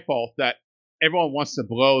my fault that everyone wants to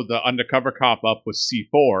blow the undercover cop up with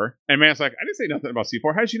C4. And man's like, I didn't say nothing about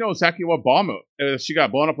C4. How did you know exactly what bomb she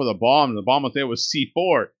got blown up with a bomb, and the bomb was there was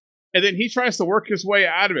C4? And then he tries to work his way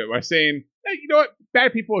out of it by saying, hey, you know what?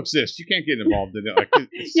 Bad people exist. You can't get involved in it. Like,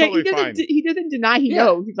 it's totally fine. He doesn't deny he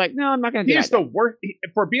knows. He's like, no, I'm not going to do that. He is the worst.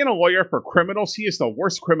 For being a lawyer for criminals, he is the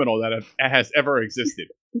worst criminal that has ever existed.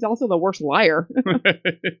 He's also the worst liar.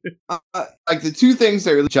 Like the two things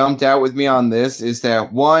that really jumped out with me on this is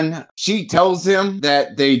that one, she tells him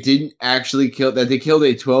that they didn't actually that they killed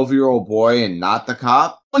a 12-year-old boy and not the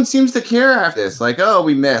cop. No one seems to care after this. Like, oh,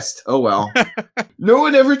 we missed. Oh, well. No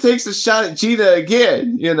one ever takes a shot at Gina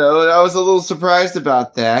again. I was a little surprised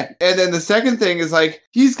about that. And then the second thing is like,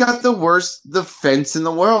 he's got the worst defense in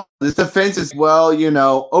the world. His defense is,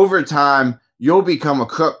 well, over time, you'll become a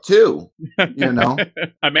crook too. You know?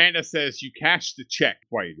 Amanda says, you cashed the check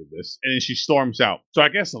while you did this. And then she storms out. So I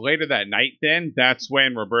guess later that night then, that's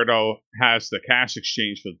when Roberto has the cash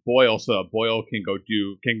exchange with Boyle so that Boyle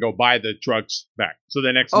can go buy the drugs back. So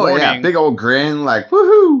the next morning. Yeah, big old grin, like,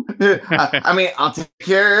 woohoo! I mean, I'll take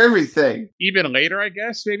care of everything. Even later, I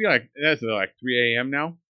guess, maybe that's like 3 a.m.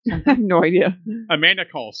 now. I have no idea. Amanda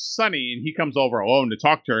calls Sonny and he comes over alone to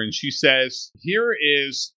talk to her, and she says, here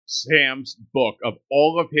is Sam's book of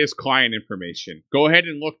all of his client information. Go ahead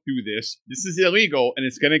and look through this. This is illegal and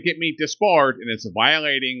it's going to get me disbarred and it's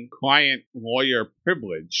violating client lawyer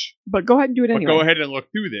privilege. But go ahead and do it anyway. But go ahead and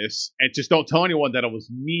look through this and just don't tell anyone that it was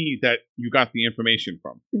me that you got the information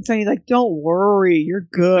from. And Sonny's like, don't worry, you're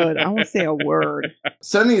good. I won't say a word.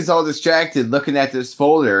 Sonny's all distracted looking at this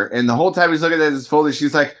folder, and the whole time he's looking at this folder,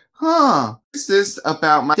 she's like, what's this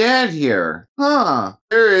about my dad here?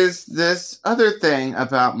 There is this other thing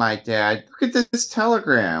about my dad. Look at this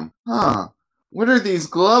telegram. What are these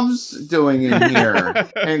gloves doing in here?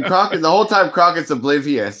 And Crockett, the whole time Crockett's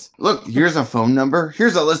oblivious. Look, here's a phone number.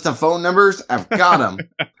 Here's a list of phone numbers. I've got them.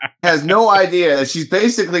 Has no idea. She's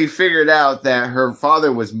basically figured out that her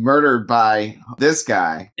father was murdered by this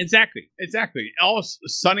guy. Exactly. All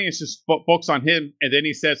Sonny is just focused on him, and then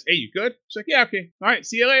he says, hey, you good? She's like, yeah, okay. All right,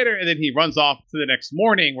 see you later. And then he runs off to the next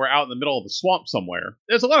morning. We're out in the middle of the swamp somewhere.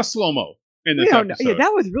 There's a lot of slow-mo in this episode. Yeah,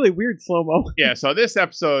 that was really weird slow-mo. Yeah, so this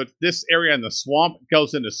episode, this area in the swamp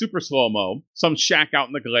goes into super slow-mo. Some shack out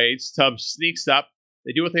in the glades. Tubbs sneaks up.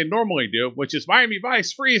 They do what they normally do, which is Miami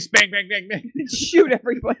Vice, freeze, bang, bang, bang, bang. Shoot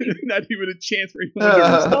everybody. Not even a chance for anyone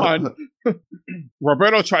to respond.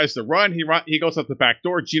 Roberto tries to run. He goes out the back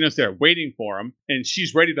door. Gina's there waiting for him, and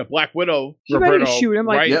she's ready to Black Widow Roberto ready to shoot him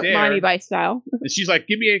like there. Miami Vice style. And she's like,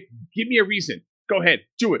 give me a reason. Go ahead,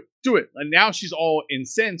 do it. And now she's all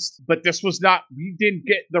incensed, but we didn't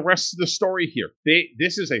get the rest of the story here.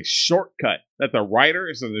 This is a shortcut that the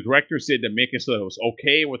writers and the directors did to make it so that it was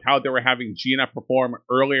okay with how they were having Gina perform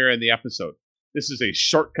earlier in the episode. This is a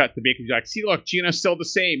shortcut to make it like, see, look, Gina's still the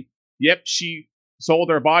same. Yep, she sold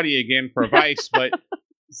her body again for Vice, but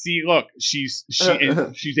see, look, she's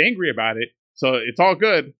angry about it. So it's all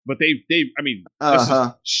good, but this is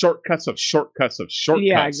shortcuts of shortcuts of shortcuts.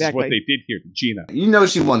 Yeah, exactly. Is what they did here to Gina. You know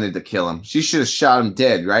she wanted to kill him. She should have shot him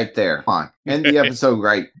dead right there. Come on, end the episode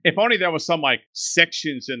right. If only there was some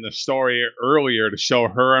sections in the story earlier to show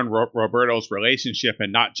her and Roberto's relationship,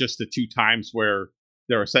 and not just the 2 times where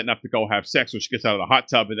they were setting up to go have sex when she gets out of the hot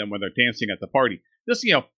tub and then when they're dancing at the party. Just,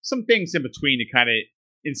 some things in between to kind of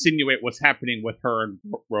insinuate what's happening with her and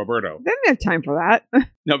Roberto. They didn't have time for that.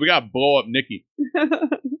 No, we gotta blow up Nikki.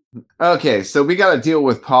 Okay, so we gotta deal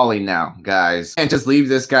with Polly now, guys. And just leave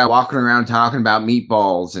this guy walking around talking about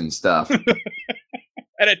meatballs and stuff.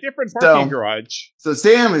 At a different parking garage. So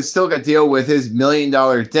Sam has still got to deal with his $1 million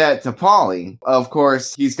debt to Polly. Of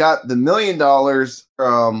course, he's got the $1 million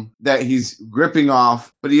that he's ripping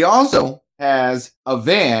off, but he also has a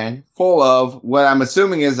van full of what I'm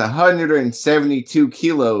assuming is 172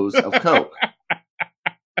 kilos of coke.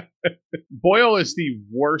 Boyle is the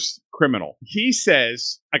worst criminal. He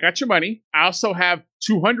says, I got your money. I also have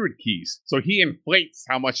 200 keys. So he inflates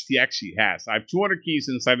how much he actually has. I have 200 keys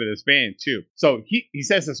inside of this van, too. So he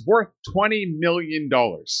says it's worth $20 million.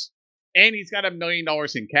 And he's got $1 million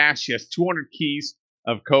in cash. He has 200 keys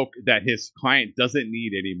of coke that his client doesn't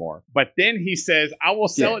need anymore. But then he says, I will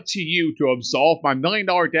sell it to you to absolve my $1 million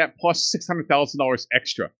debt plus $600,000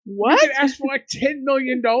 extra. What? You can ask for $10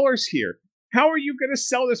 million here. How are you going to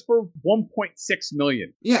sell this for $1.6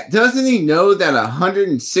 million? Yeah, doesn't he know that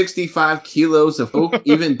 165 kilos of coke,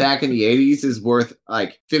 even back in the 80s, is worth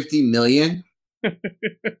 $50 million?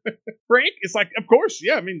 Frank is like, of course,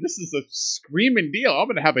 yeah. I mean, this is a screaming deal. I'm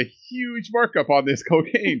going to have a huge markup on this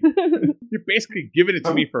cocaine. You're basically giving it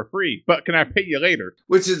to me for free, but can I pay you later?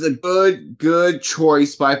 Which is a good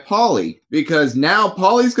choice by Polly, because now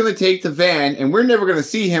Polly's going to take the van and we're never going to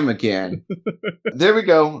see him again. There we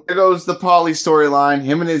go. There goes the Polly storyline.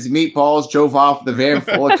 Him and his meatballs drove off the van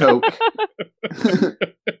full of coke.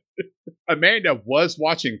 Amanda was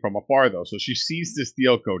watching from afar, though, so she sees this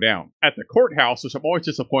deal go down. At the courthouse, which I'm always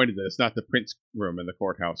disappointed that it's not the Prince room in the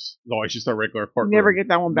courthouse. It's always just a regular courtroom. Never get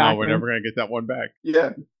that one back. No, we're never going to get that one back.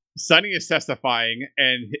 Yeah. Sonny is testifying,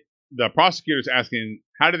 and the prosecutor's asking,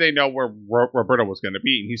 how do they know where Roberto was going to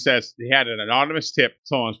be? And he says he had an anonymous tip.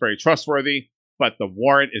 Someone's very trustworthy, but the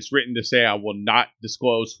warrant is written to say I will not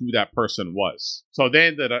disclose who that person was. So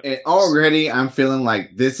then and already I'm feeling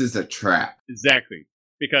like this is a trap. Exactly.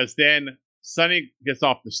 Because then Sonny gets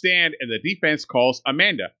off the stand and the defense calls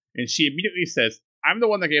Amanda. And she immediately says, I'm the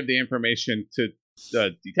one that gave the information to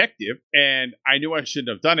the detective, and I knew I shouldn't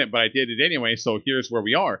have done it, but I did it anyway, so here's where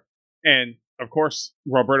we are. And of course,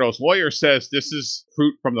 Roberto's lawyer says this is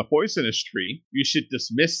fruit from the poisonous tree. You should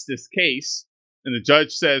dismiss this case. And the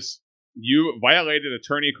judge says, you violated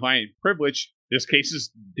attorney-client privilege. This case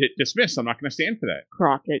is dismissed. I'm not going to stand for that.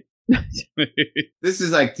 Crockett. This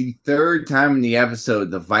is like the third time in the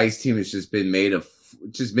episode the Vice team has just been made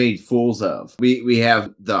fools of. We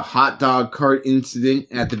have the hot dog cart incident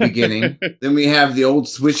at the beginning. Then we have the old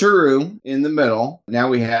switcheroo in the middle. Now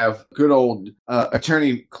we have good old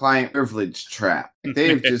attorney-client privilege trap.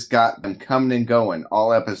 They've just got them coming and going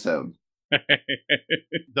all episode.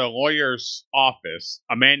 The lawyer's office,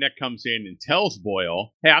 Amanda comes in and tells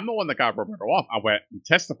Boyle, hey, I'm the one that got Roberto off. I went and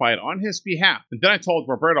testified on his behalf. And then I told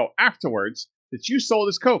Roberto afterwards that you sold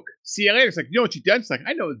his coke. See you later. It's like, you know what you did? It's like,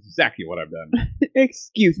 I know exactly what I've done.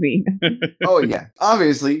 Excuse me. Oh, yeah.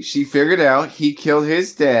 Obviously, she figured out he killed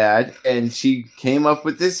his dad, and she came up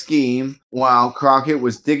with this scheme while Crockett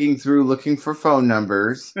was digging through looking for phone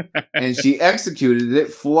numbers, and she executed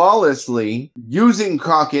it flawlessly, using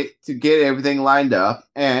Crockett to get everything lined up.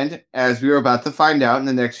 And as we were about to find out in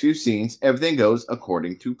the next few scenes, everything goes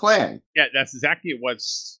according to plan. Yeah, that's exactly what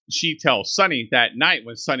she tells Sonny that night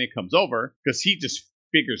when Sonny comes over, because he just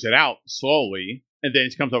figures it out slowly, and then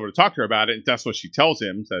she comes over to talk to her about it, and that's what she tells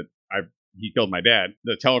him, that he killed my dad.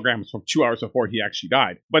 The telegram was from 2 hours before he actually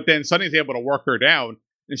died. But then Sonny's able to work her down,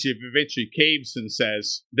 and she eventually caves and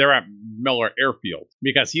says they're at Miller Airfield,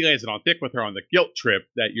 because he lays it on thick with her on the guilt trip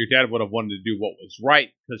that your dad would have wanted to do what was right,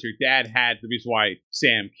 because your dad had, the reason why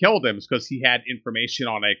Sam killed him is because he had information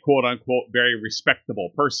on a quote-unquote very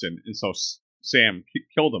respectable person, and so Sam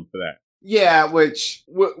killed him for that. Yeah, which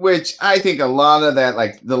I think a lot of that,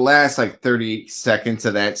 like the last 30 seconds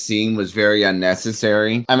of that scene was very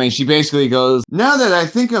unnecessary. I mean, she basically goes, now that I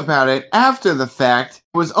think about it, after the fact,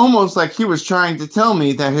 it was almost like he was trying to tell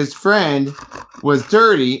me that his friend was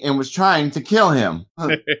dirty and was trying to kill him.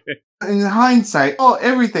 In hindsight,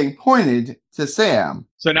 everything pointed to Sam.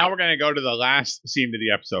 So now we're going to go to the last scene of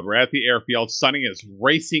the episode. We're at the airfield. Sonny is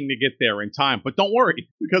racing to get there in time. But don't worry,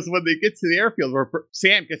 because when they get to the airfield,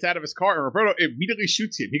 Sam gets out of his car and Roberto immediately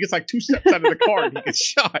shoots him. He gets 2 steps out of the car and he gets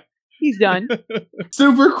shot. He's done.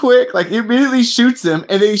 Super quick. He immediately shoots him,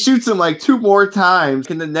 and then he shoots him 2 more times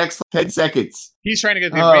in the next 10 seconds. He's trying to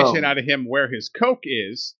get the information out of him where his coke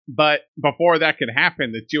is. But before that can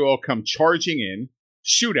happen, the duo come charging in.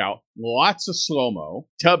 Shootout, lots of slow-mo.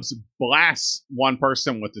 Tubbs blasts one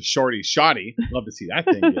person with the shorty shotty. Love to see that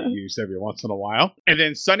thing get used every once in a while. And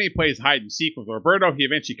then Sonny plays hide and seek with Roberto. He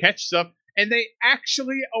eventually catches up, and they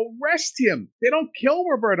actually arrest him. They don't kill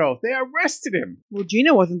Roberto. They arrested him. Well,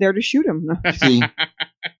 Gina wasn't there to shoot him. See,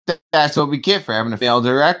 that's what we get for having a failed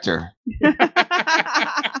director.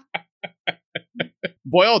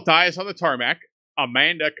 Boyle dies on the tarmac.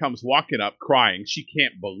 Amanda comes walking up crying. She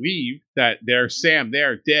can't believe that there's Sam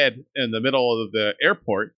there dead in the middle of the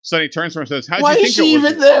airport. Sonny turns to her and says, Why is she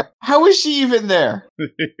even there? How is she even there?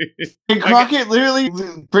 Did Crockett literally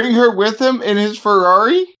bring her with him in his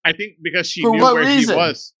Ferrari? I think because she knew where he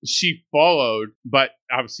was. She followed, but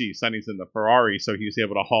obviously Sonny's in the Ferrari, so he was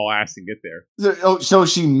able to haul ass and get there. So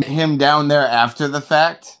she met him down there after the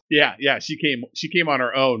fact? Yeah, she came on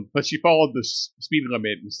her own, but she followed the speed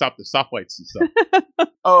limit and stopped the stoplights and stuff.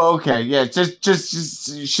 Oh, okay. Yeah,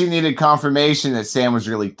 just she needed confirmation that Sam was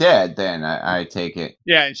really dead, then I take it.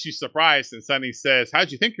 Yeah, and she's surprised, and Sonny says,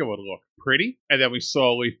 how'd you think it would look? Pretty? And then we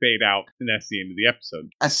slowly fade out, and that's the end of the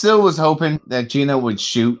episode. I still was hoping that Gina would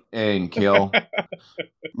shoot and kill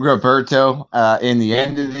Roberto in the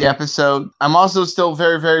end of the episode. I'm also still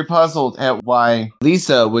very, very puzzled at why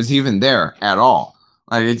Lisa was even there at all.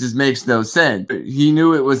 It just makes no sense. He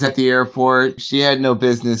knew it was at the airport. She had no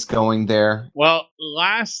business going there. Well,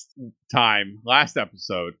 last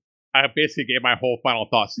episode, I basically gave my whole final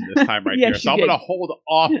thoughts in this time here. So I'm going to hold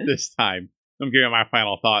off this time. I'm giving my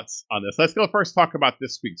final thoughts on this. Let's go first talk about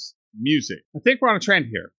this week's music. I think we're on a trend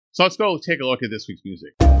here. So let's go take a look at this week's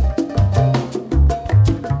music.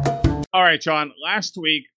 All right, John. Last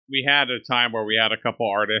week, we had a time where we had a couple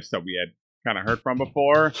artists that we had kind of heard from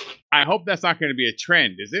before. I hope that's not going to be a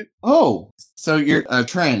trend, is it? Oh, so you're a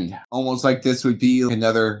trend. Almost like this would be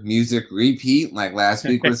another music repeat, like last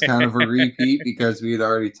week was kind of a repeat because we had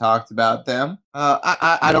already talked about them.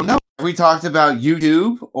 I don't know. Have we talked about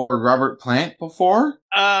YouTube or Robert Plant before?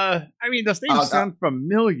 I mean, those names sound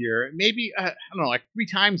familiar. Maybe, I don't know, 3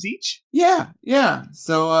 times each? Yeah.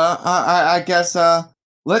 So, I guess,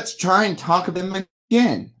 let's try and talk about them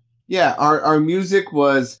again. Yeah, our music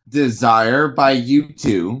was Desire by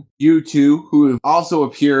U2. U2, who have also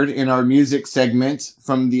appeared in our music segment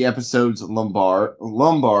from the episodes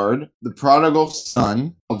Lombard, The Prodigal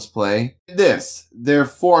Son, Child's Play. This, their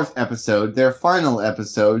fourth episode, their final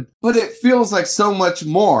episode. But it feels like so much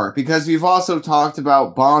more because we've also talked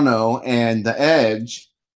about Bono and The Edge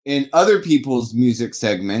in other people's music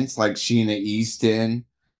segments like Sheena Easton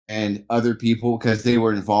and other people because they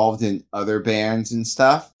were involved in other bands and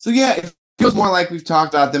stuff. So yeah, it feels more like we've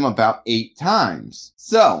talked about them about 8 times.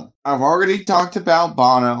 So I've already talked about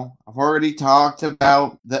Bono. I've already talked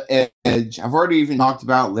about The Edge. I've already even talked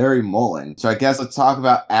about Larry Mullen. So I guess let's talk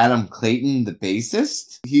about Adam Clayton, the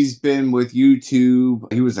bassist. He's been with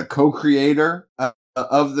YouTube. He was a co-creator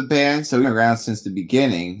of the band, so he's been around since the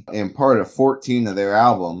beginning and part of 14 of their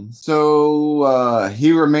albums. So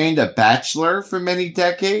he remained a bachelor for many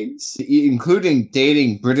decades, including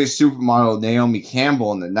dating British supermodel Naomi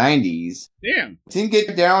Campbell in the 90s. Damn. Didn't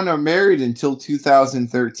get down or married until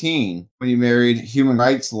 2013 when he married human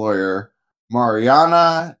rights lawyer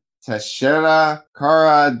Mariana Teixeira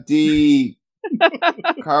Cara de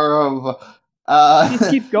Carov.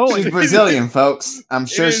 Just keep going. She's Brazilian, folks. I'm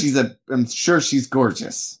sure she's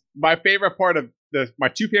gorgeous. My favorite part of my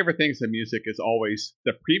two favorite things in music is always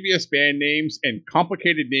the previous band names and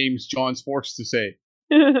complicated names John's forced to say.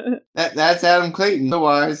 That's Adam Clayton.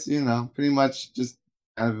 Otherwise, pretty much just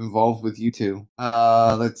kind of involved with YouTube.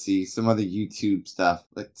 Let's see some other YouTube stuff.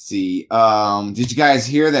 Let's see. Did you guys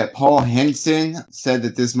hear that Paul Henson said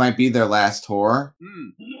that this might be their last tour?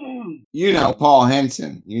 Paul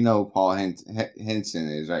Henson. Paul Henson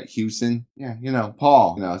is, right? Houston? Yeah,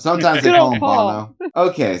 Paul. Sometimes they call him Bono.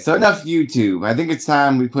 Okay, so enough YouTube. I think it's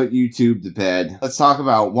time we put YouTube to bed. Let's talk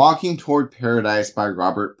about Walking Toward Paradise by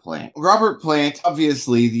Robert Plant. Robert Plant,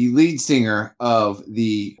 obviously the lead singer of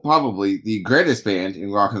probably the greatest band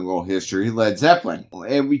in rock and roll history, Led Zeppelin.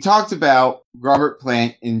 And we talked about Robert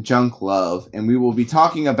Plant in Junk Love, and we will be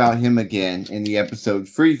talking about him again in the episode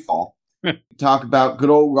Freefall. Talk about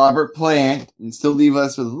good old Robert Plant and still leave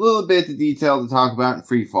us with a little bit of detail to talk about in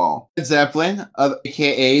Freefall. Led Zeppelin,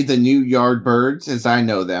 aka the New Yardbirds, as I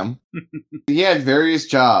know them. He had various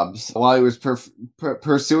jobs while he was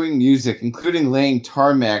pursuing music, including laying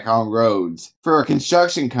tarmac on roads for a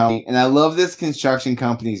construction company, and I love this construction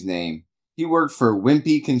company's name. He worked for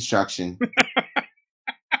Wimpy Construction.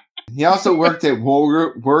 He also worked at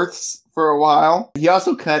Woolworths for a while. He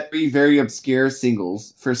also cut 3 very obscure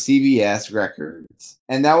singles for CBS Records.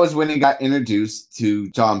 And that was when he got introduced to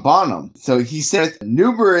John Bonham. So he said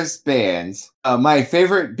numerous bands, my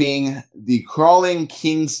favorite being the Crawling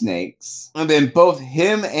King Snakes. And then both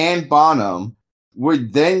him and Bonham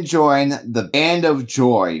would then join the Band of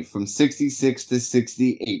Joy from 66 to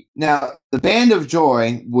 68. Now, the Band of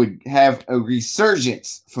Joy would have a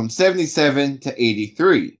resurgence from 77 to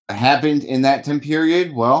 83. What happened in that time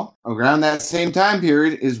period? Well, around that same time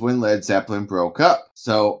period is when Led Zeppelin broke up.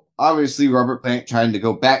 So, obviously, Robert Plant trying to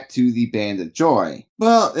go back to the Band of Joy.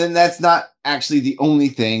 Well, and that's not actually the only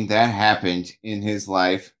thing that happened in his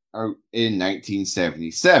life in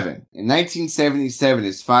 1977. In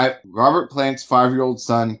 1977, Robert Plant's 5-year-old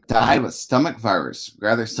son died of a stomach virus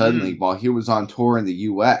rather suddenly while he was on tour in the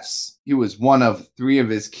U.S. He was one of 3 of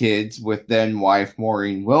his kids with then-wife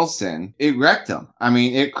Maureen Wilson. It wrecked him. I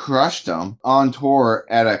mean, it crushed him. On tour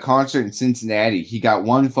at a concert in Cincinnati, he got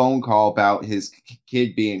one phone call about his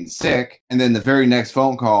kid being sick, and then the very next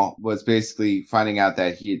phone call was basically finding out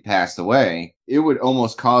that he had passed away. It would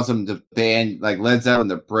almost cause him to like Led Zeppelin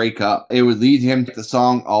to break up. It would lead him to the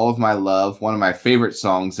song All of My Love, one of my favorite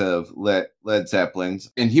songs of Led Zeppelin's.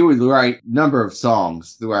 And he would write a number of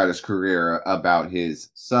songs throughout his career about his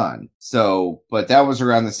son. But that was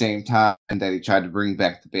around the same time that he tried to bring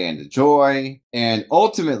back the Band of Joy. And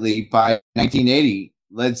ultimately, by 1980,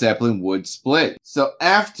 Led Zeppelin would split. So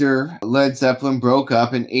after Led Zeppelin broke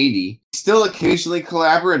up in 80, he still occasionally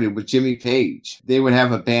collaborated with Jimmy Page. They would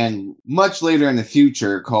have a band much later in the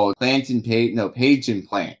future called Page and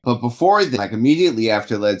Plant. But before that, like immediately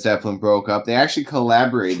after Led Zeppelin broke up, they actually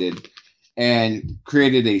collaborated and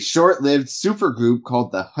created a short-lived supergroup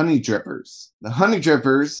called the Honey Drippers. The Honey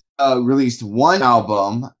Drippers released one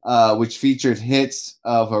album which featured hits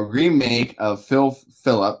of a remake of Phil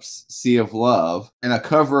Phillips' Sea of Love and a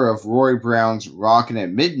cover of Roy Brown's Rockin' at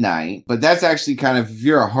Midnight. But that's actually kind of, if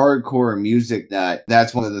you're a hardcore music nut,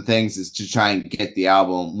 that's one of the things is to try and get the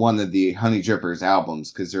album, one of the Honey Drippers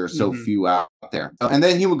albums, because there are so few out there. And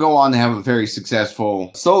then he would go on to have a very successful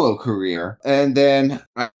solo career. And then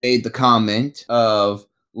I made the comment of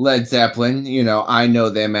Led Zeppelin, I know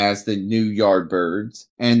them as the New Yardbirds.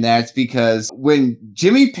 And that's because when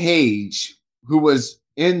Jimmy Page, who was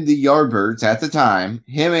in the Yardbirds at the time,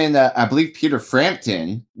 him and I believe Peter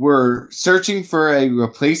Frampton were searching for a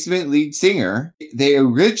replacement lead singer. They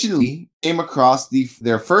originally came across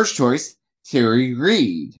their first choice, Terry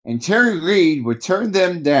Reid. And Terry Reid would turn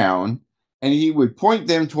them down, and he would point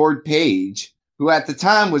them toward Paige, who at the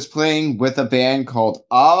time was playing with a band called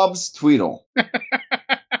Obs Tweedle.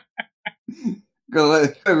 Go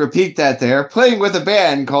repeat that there. Playing with a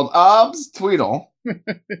band called Obs Tweedle.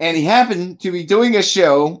 And he happened to be doing a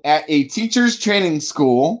show at a teacher's training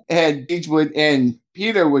school, and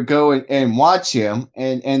Peter would go and watch him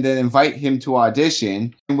and then invite him to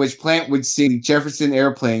audition, in which Plant would sing the Jefferson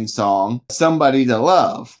Airplane song, Somebody to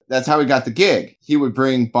Love. That's how he got the gig. He would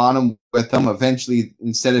bring Bonham with him. Eventually,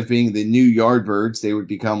 instead of being the new Yardbirds, they would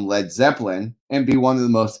become Led Zeppelin and be one of the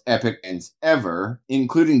most epic bands ever,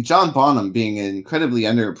 including John Bonham being incredibly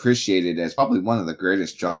underappreciated as probably one of the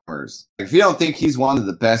greatest drummers. If you don't think he's one of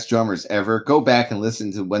the best drummers ever, go back and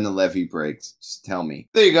listen to When the Levee Breaks. Just tell me.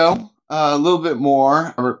 There you go. A little bit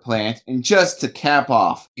more Robert Plant. And just to cap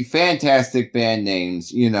off the fantastic band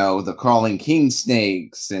names, the Crawling King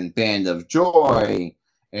Snakes and Band of Joy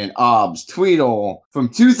and Obs Tweedle. From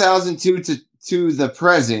 2002 to the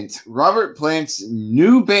present, Robert Plant's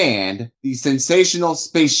new band, the Sensational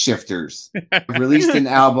Space Shifters, released an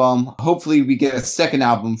album. Hopefully we get a second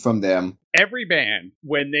album from them. Every band,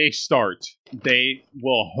 when they start, they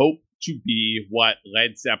will hope to be what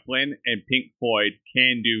Led Zeppelin and Pink Floyd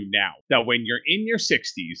can do now. That when you're in your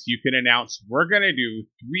 60s, you can announce, we're going to do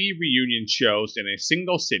 3 reunion shows in a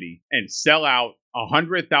single city and sell out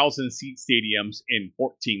 100,000 seat stadiums in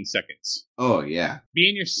 14 seconds. Oh, yeah. Be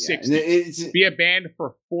in your 60s. Be a band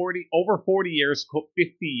for over 40 years,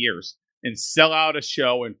 50 years, and sell out a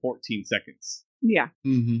show in 14 seconds. Yeah.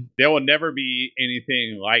 Mm-hmm. There will never be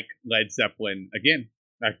anything like Led Zeppelin again.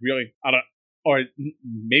 Like, really, or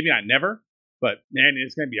maybe not never, but man,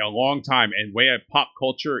 it's going to be a long time. And the way pop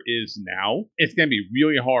culture is now, it's going to be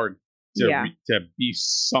really hard to be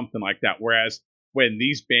something like that. Whereas when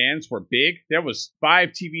these bands were big, there was 5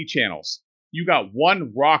 TV channels. You got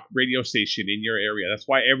one rock radio station in your area. That's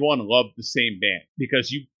why everyone loved the same band,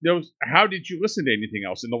 because how did you listen to anything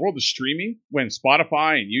else in the world of streaming when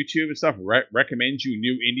Spotify and YouTube and stuff recommend you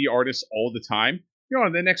new indie artists all the time?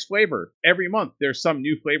 The next flavor. Every month, there's some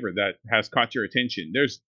new flavor that has caught your attention.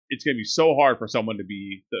 It's going to be so hard for someone to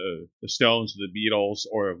be the Stones, the Beatles,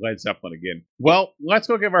 or Led Zeppelin again. Well, let's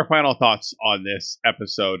go give our final thoughts on this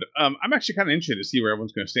episode. I'm actually kind of interested to see where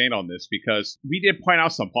everyone's going to stand on this, because we did point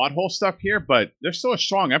out some plot hole stuff here, but there's still a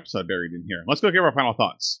strong episode buried in here. Let's go give our final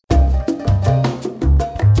thoughts.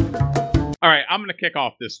 All right, I'm going to kick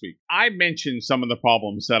off this week. I mentioned some of the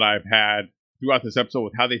problems that I've had throughout this episode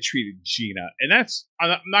with how they treated Gina. And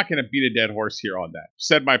I'm not going to beat a dead horse here on that.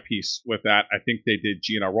 Said my piece with that. I think they did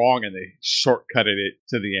Gina wrong, and they shortcutted it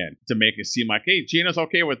to the end to make it seem like, hey, Gina's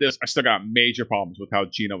okay with this. I still got major problems with how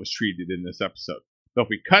Gina was treated in this episode. So if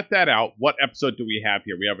we cut that out, what episode do we have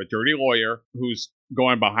here? We have a dirty lawyer who's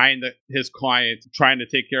going behind his client, trying to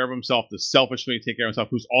take care of himself, to selfishly take care of himself,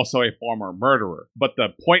 who's also a former murderer. But the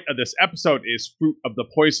point of this episode is fruit of the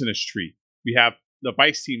poisonous tree. We have the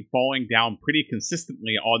Vice team falling down pretty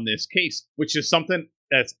consistently on this case, which is something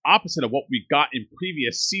that's opposite of what we got in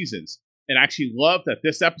previous seasons. And I actually love that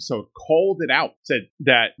this episode called it out, said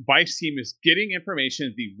that Vice team is getting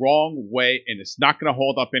information the wrong way, and it's not going to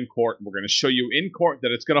hold up in court. We're going to show you in court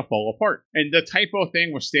that it's going to fall apart. And the typo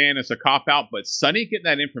thing with Stan is a cop-out, but Sonny getting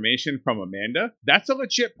that information from Amanda, that's a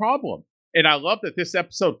legit problem. And I love that this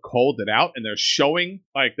episode called it out, and they're showing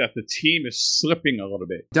like that the team is slipping a little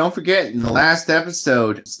bit. Don't forget, in the last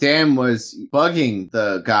episode, Stan was bugging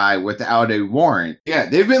the guy without a warrant. Yeah,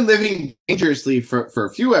 they've been living dangerously for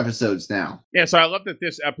a few episodes now. Yeah, so I love that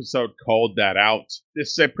this episode called that out.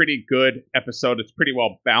 This is a pretty good episode. It's pretty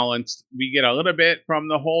well balanced. We get a little bit from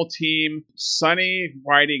the whole team. Sonny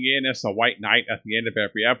riding in as a white knight at the end of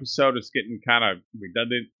every episode is getting kind of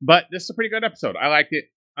redundant, but this is a pretty good episode. I liked it.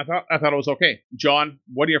 I thought it was okay. John,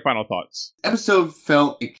 what are your final thoughts? Episode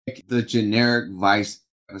felt like the generic Vice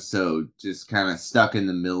episode, just kind of stuck in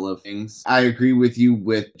the middle of things. I agree with you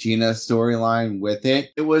with Gina's storyline with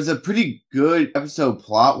it. It was a pretty good episode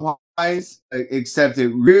plot-wise, except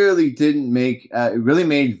it really didn't it really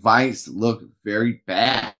made Vice look very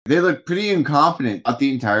bad. They looked pretty incompetent throughout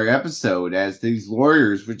the entire episode, as these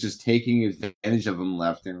lawyers were just taking advantage of them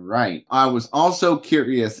left and right. I was also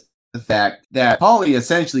curious the fact that Paulie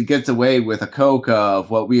essentially gets away with a coke of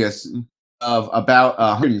what we assume of about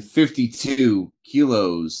 152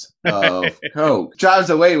 kilos of coke, drives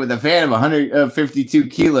away with a van of 152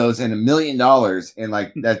 kilos and $1 million, and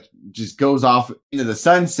like that just goes off into the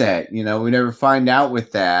sunset. We never find out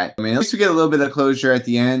with that. I mean, at least we get a little bit of closure at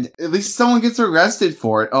the end. At least someone gets arrested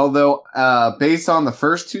for it, although based on the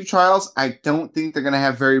first 2 trials, I don't think they're gonna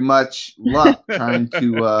have very much luck trying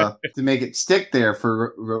to make it stick there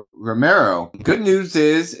for Romero. Good news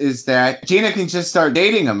is that Gina can just start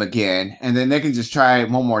dating him again, and then they can just try it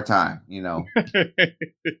one more time.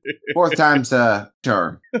 4th time's a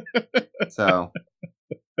charm. So,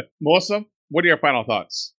 Melissa, what are your final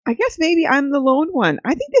thoughts? I guess maybe I'm the lone one.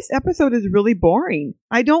 I think this episode is really boring.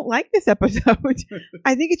 I don't like this episode.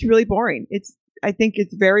 I think it's really boring. I think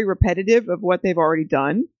it's very repetitive of what they've already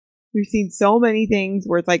done. We've seen so many things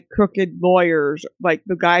where it's like crooked lawyers, like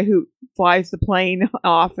the guy who flies the plane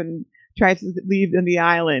off and tries to leave on the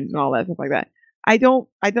island and all that stuff like that. I don't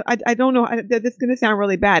know. This is going to sound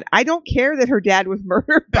really bad. I don't care that her dad was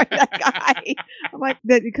murdered by that guy. I'm like,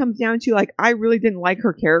 that it comes down to like, I really didn't like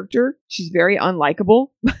her character. She's very unlikable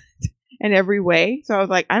in every way. So I was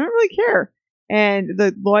like, I don't really care. And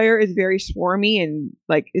the lawyer is very swarmy and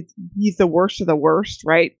like he's the worst of the worst,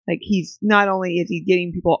 right? Like he's not only is he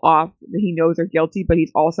getting people off that he knows are guilty, but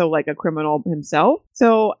he's also like a criminal himself.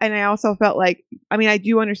 So, and I also felt like, I mean, I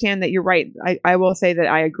do understand that you're right. I will say that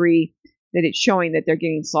I agree that it's showing that they're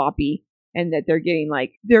getting sloppy and that they're getting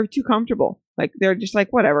like, they're too comfortable. Like they're just like,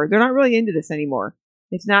 whatever. They're not really into this anymore.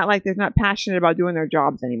 It's not like they're not passionate about doing their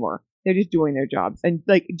jobs anymore. They're just doing their jobs. And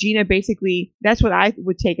like Gina basically, that's what I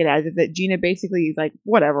would take it as, is that Gina basically is like,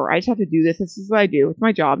 whatever, I just have to do this. This is what I do. It's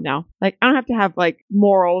my job now. Like I don't have to have like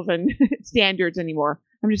morals and standards anymore.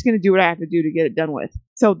 I'm just going to do what I have to do to get it done with.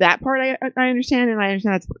 So that part I understand. And I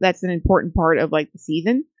understand that's an important part of like the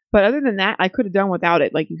season. But other than that, I could have done without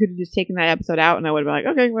it. Like you could have just taken that episode out and I would have been like,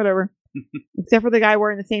 okay, whatever. Except for the guy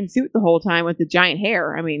wearing the same suit the whole time with the giant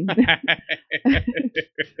hair. I mean,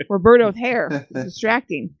 Roberto's hair is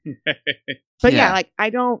distracting. But yeah, like I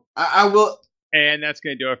will. And that's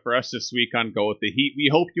going to do it for us this week on Go With The Heat. We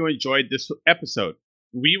hope you enjoyed this episode.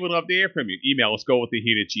 We would love to hear from you. Email us,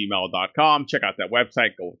 gowiththeheat@gmail.com. Check out that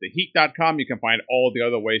website, gowiththeheat.com. You can find all the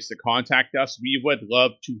other ways to contact us. We would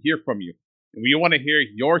love to hear from you. And we want to hear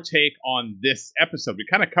your take on this episode. We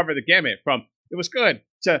kind of covered the gamut from it was good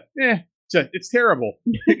to it's terrible.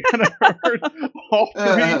 We kind of heard all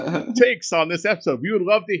 3 takes on this episode. We would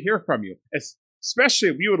love to hear from you.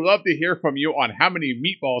 Especially, we would love to hear from you on how many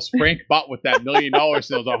meatballs Frank bought with that $1 million and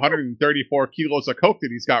those 134 kilos of coke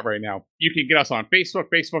that he's got right now. You can get us on Facebook,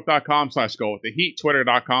 facebook.com/GoWithTheHeat,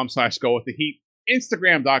 twitter.com/GoWithTheHeat,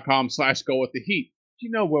 instagram.com/GoWithTheHeat. Do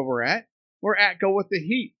you know where we're at? We're at Go With The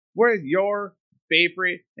Heat. We're your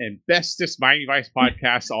favorite and bestest Miami Vice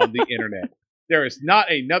podcast on the internet. There is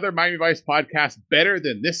not another Miami Vice podcast better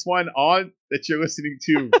than this one on that you're listening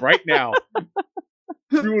to right now.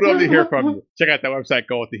 We would love to hear from you. Check out that website,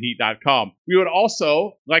 gowiththeheat.com. We would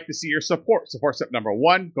also like to see your support. Support step number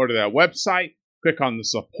 1, go to that website, click on the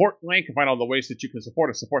support link and find all the ways that you can support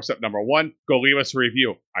us. Support step number 1, go leave us a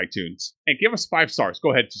review, iTunes, and give us 5 stars.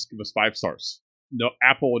 Go ahead, just give us 5 stars. No,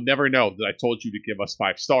 Apple will never know that I told you to give us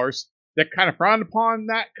 5 stars. They're kind of frowned upon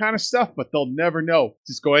that kind of stuff, but they'll never know.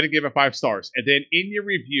 Just go ahead and give it 5 stars. And then in your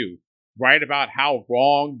review, write about how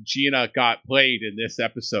wrong Gina got played in this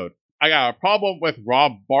episode. I got a problem with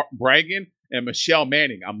Rob Bragin and Michelle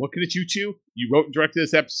Manning. I'm looking at you two. You wrote and directed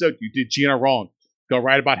this episode. You did Gina wrong. Go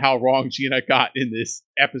write about how wrong Gina got in this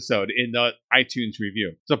episode in the iTunes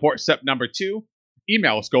review. Support step number 2.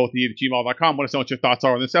 Email us, gowiththeheat@gmail.com. Let us know what your thoughts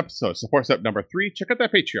are on this episode. Support step number 3, check out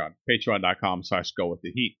that Patreon,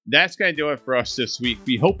 patreon.com/gowiththeheat. That's going to do it for us this week.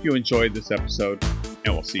 We hope you enjoyed this episode,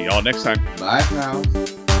 and we'll see y'all next time. Bye now.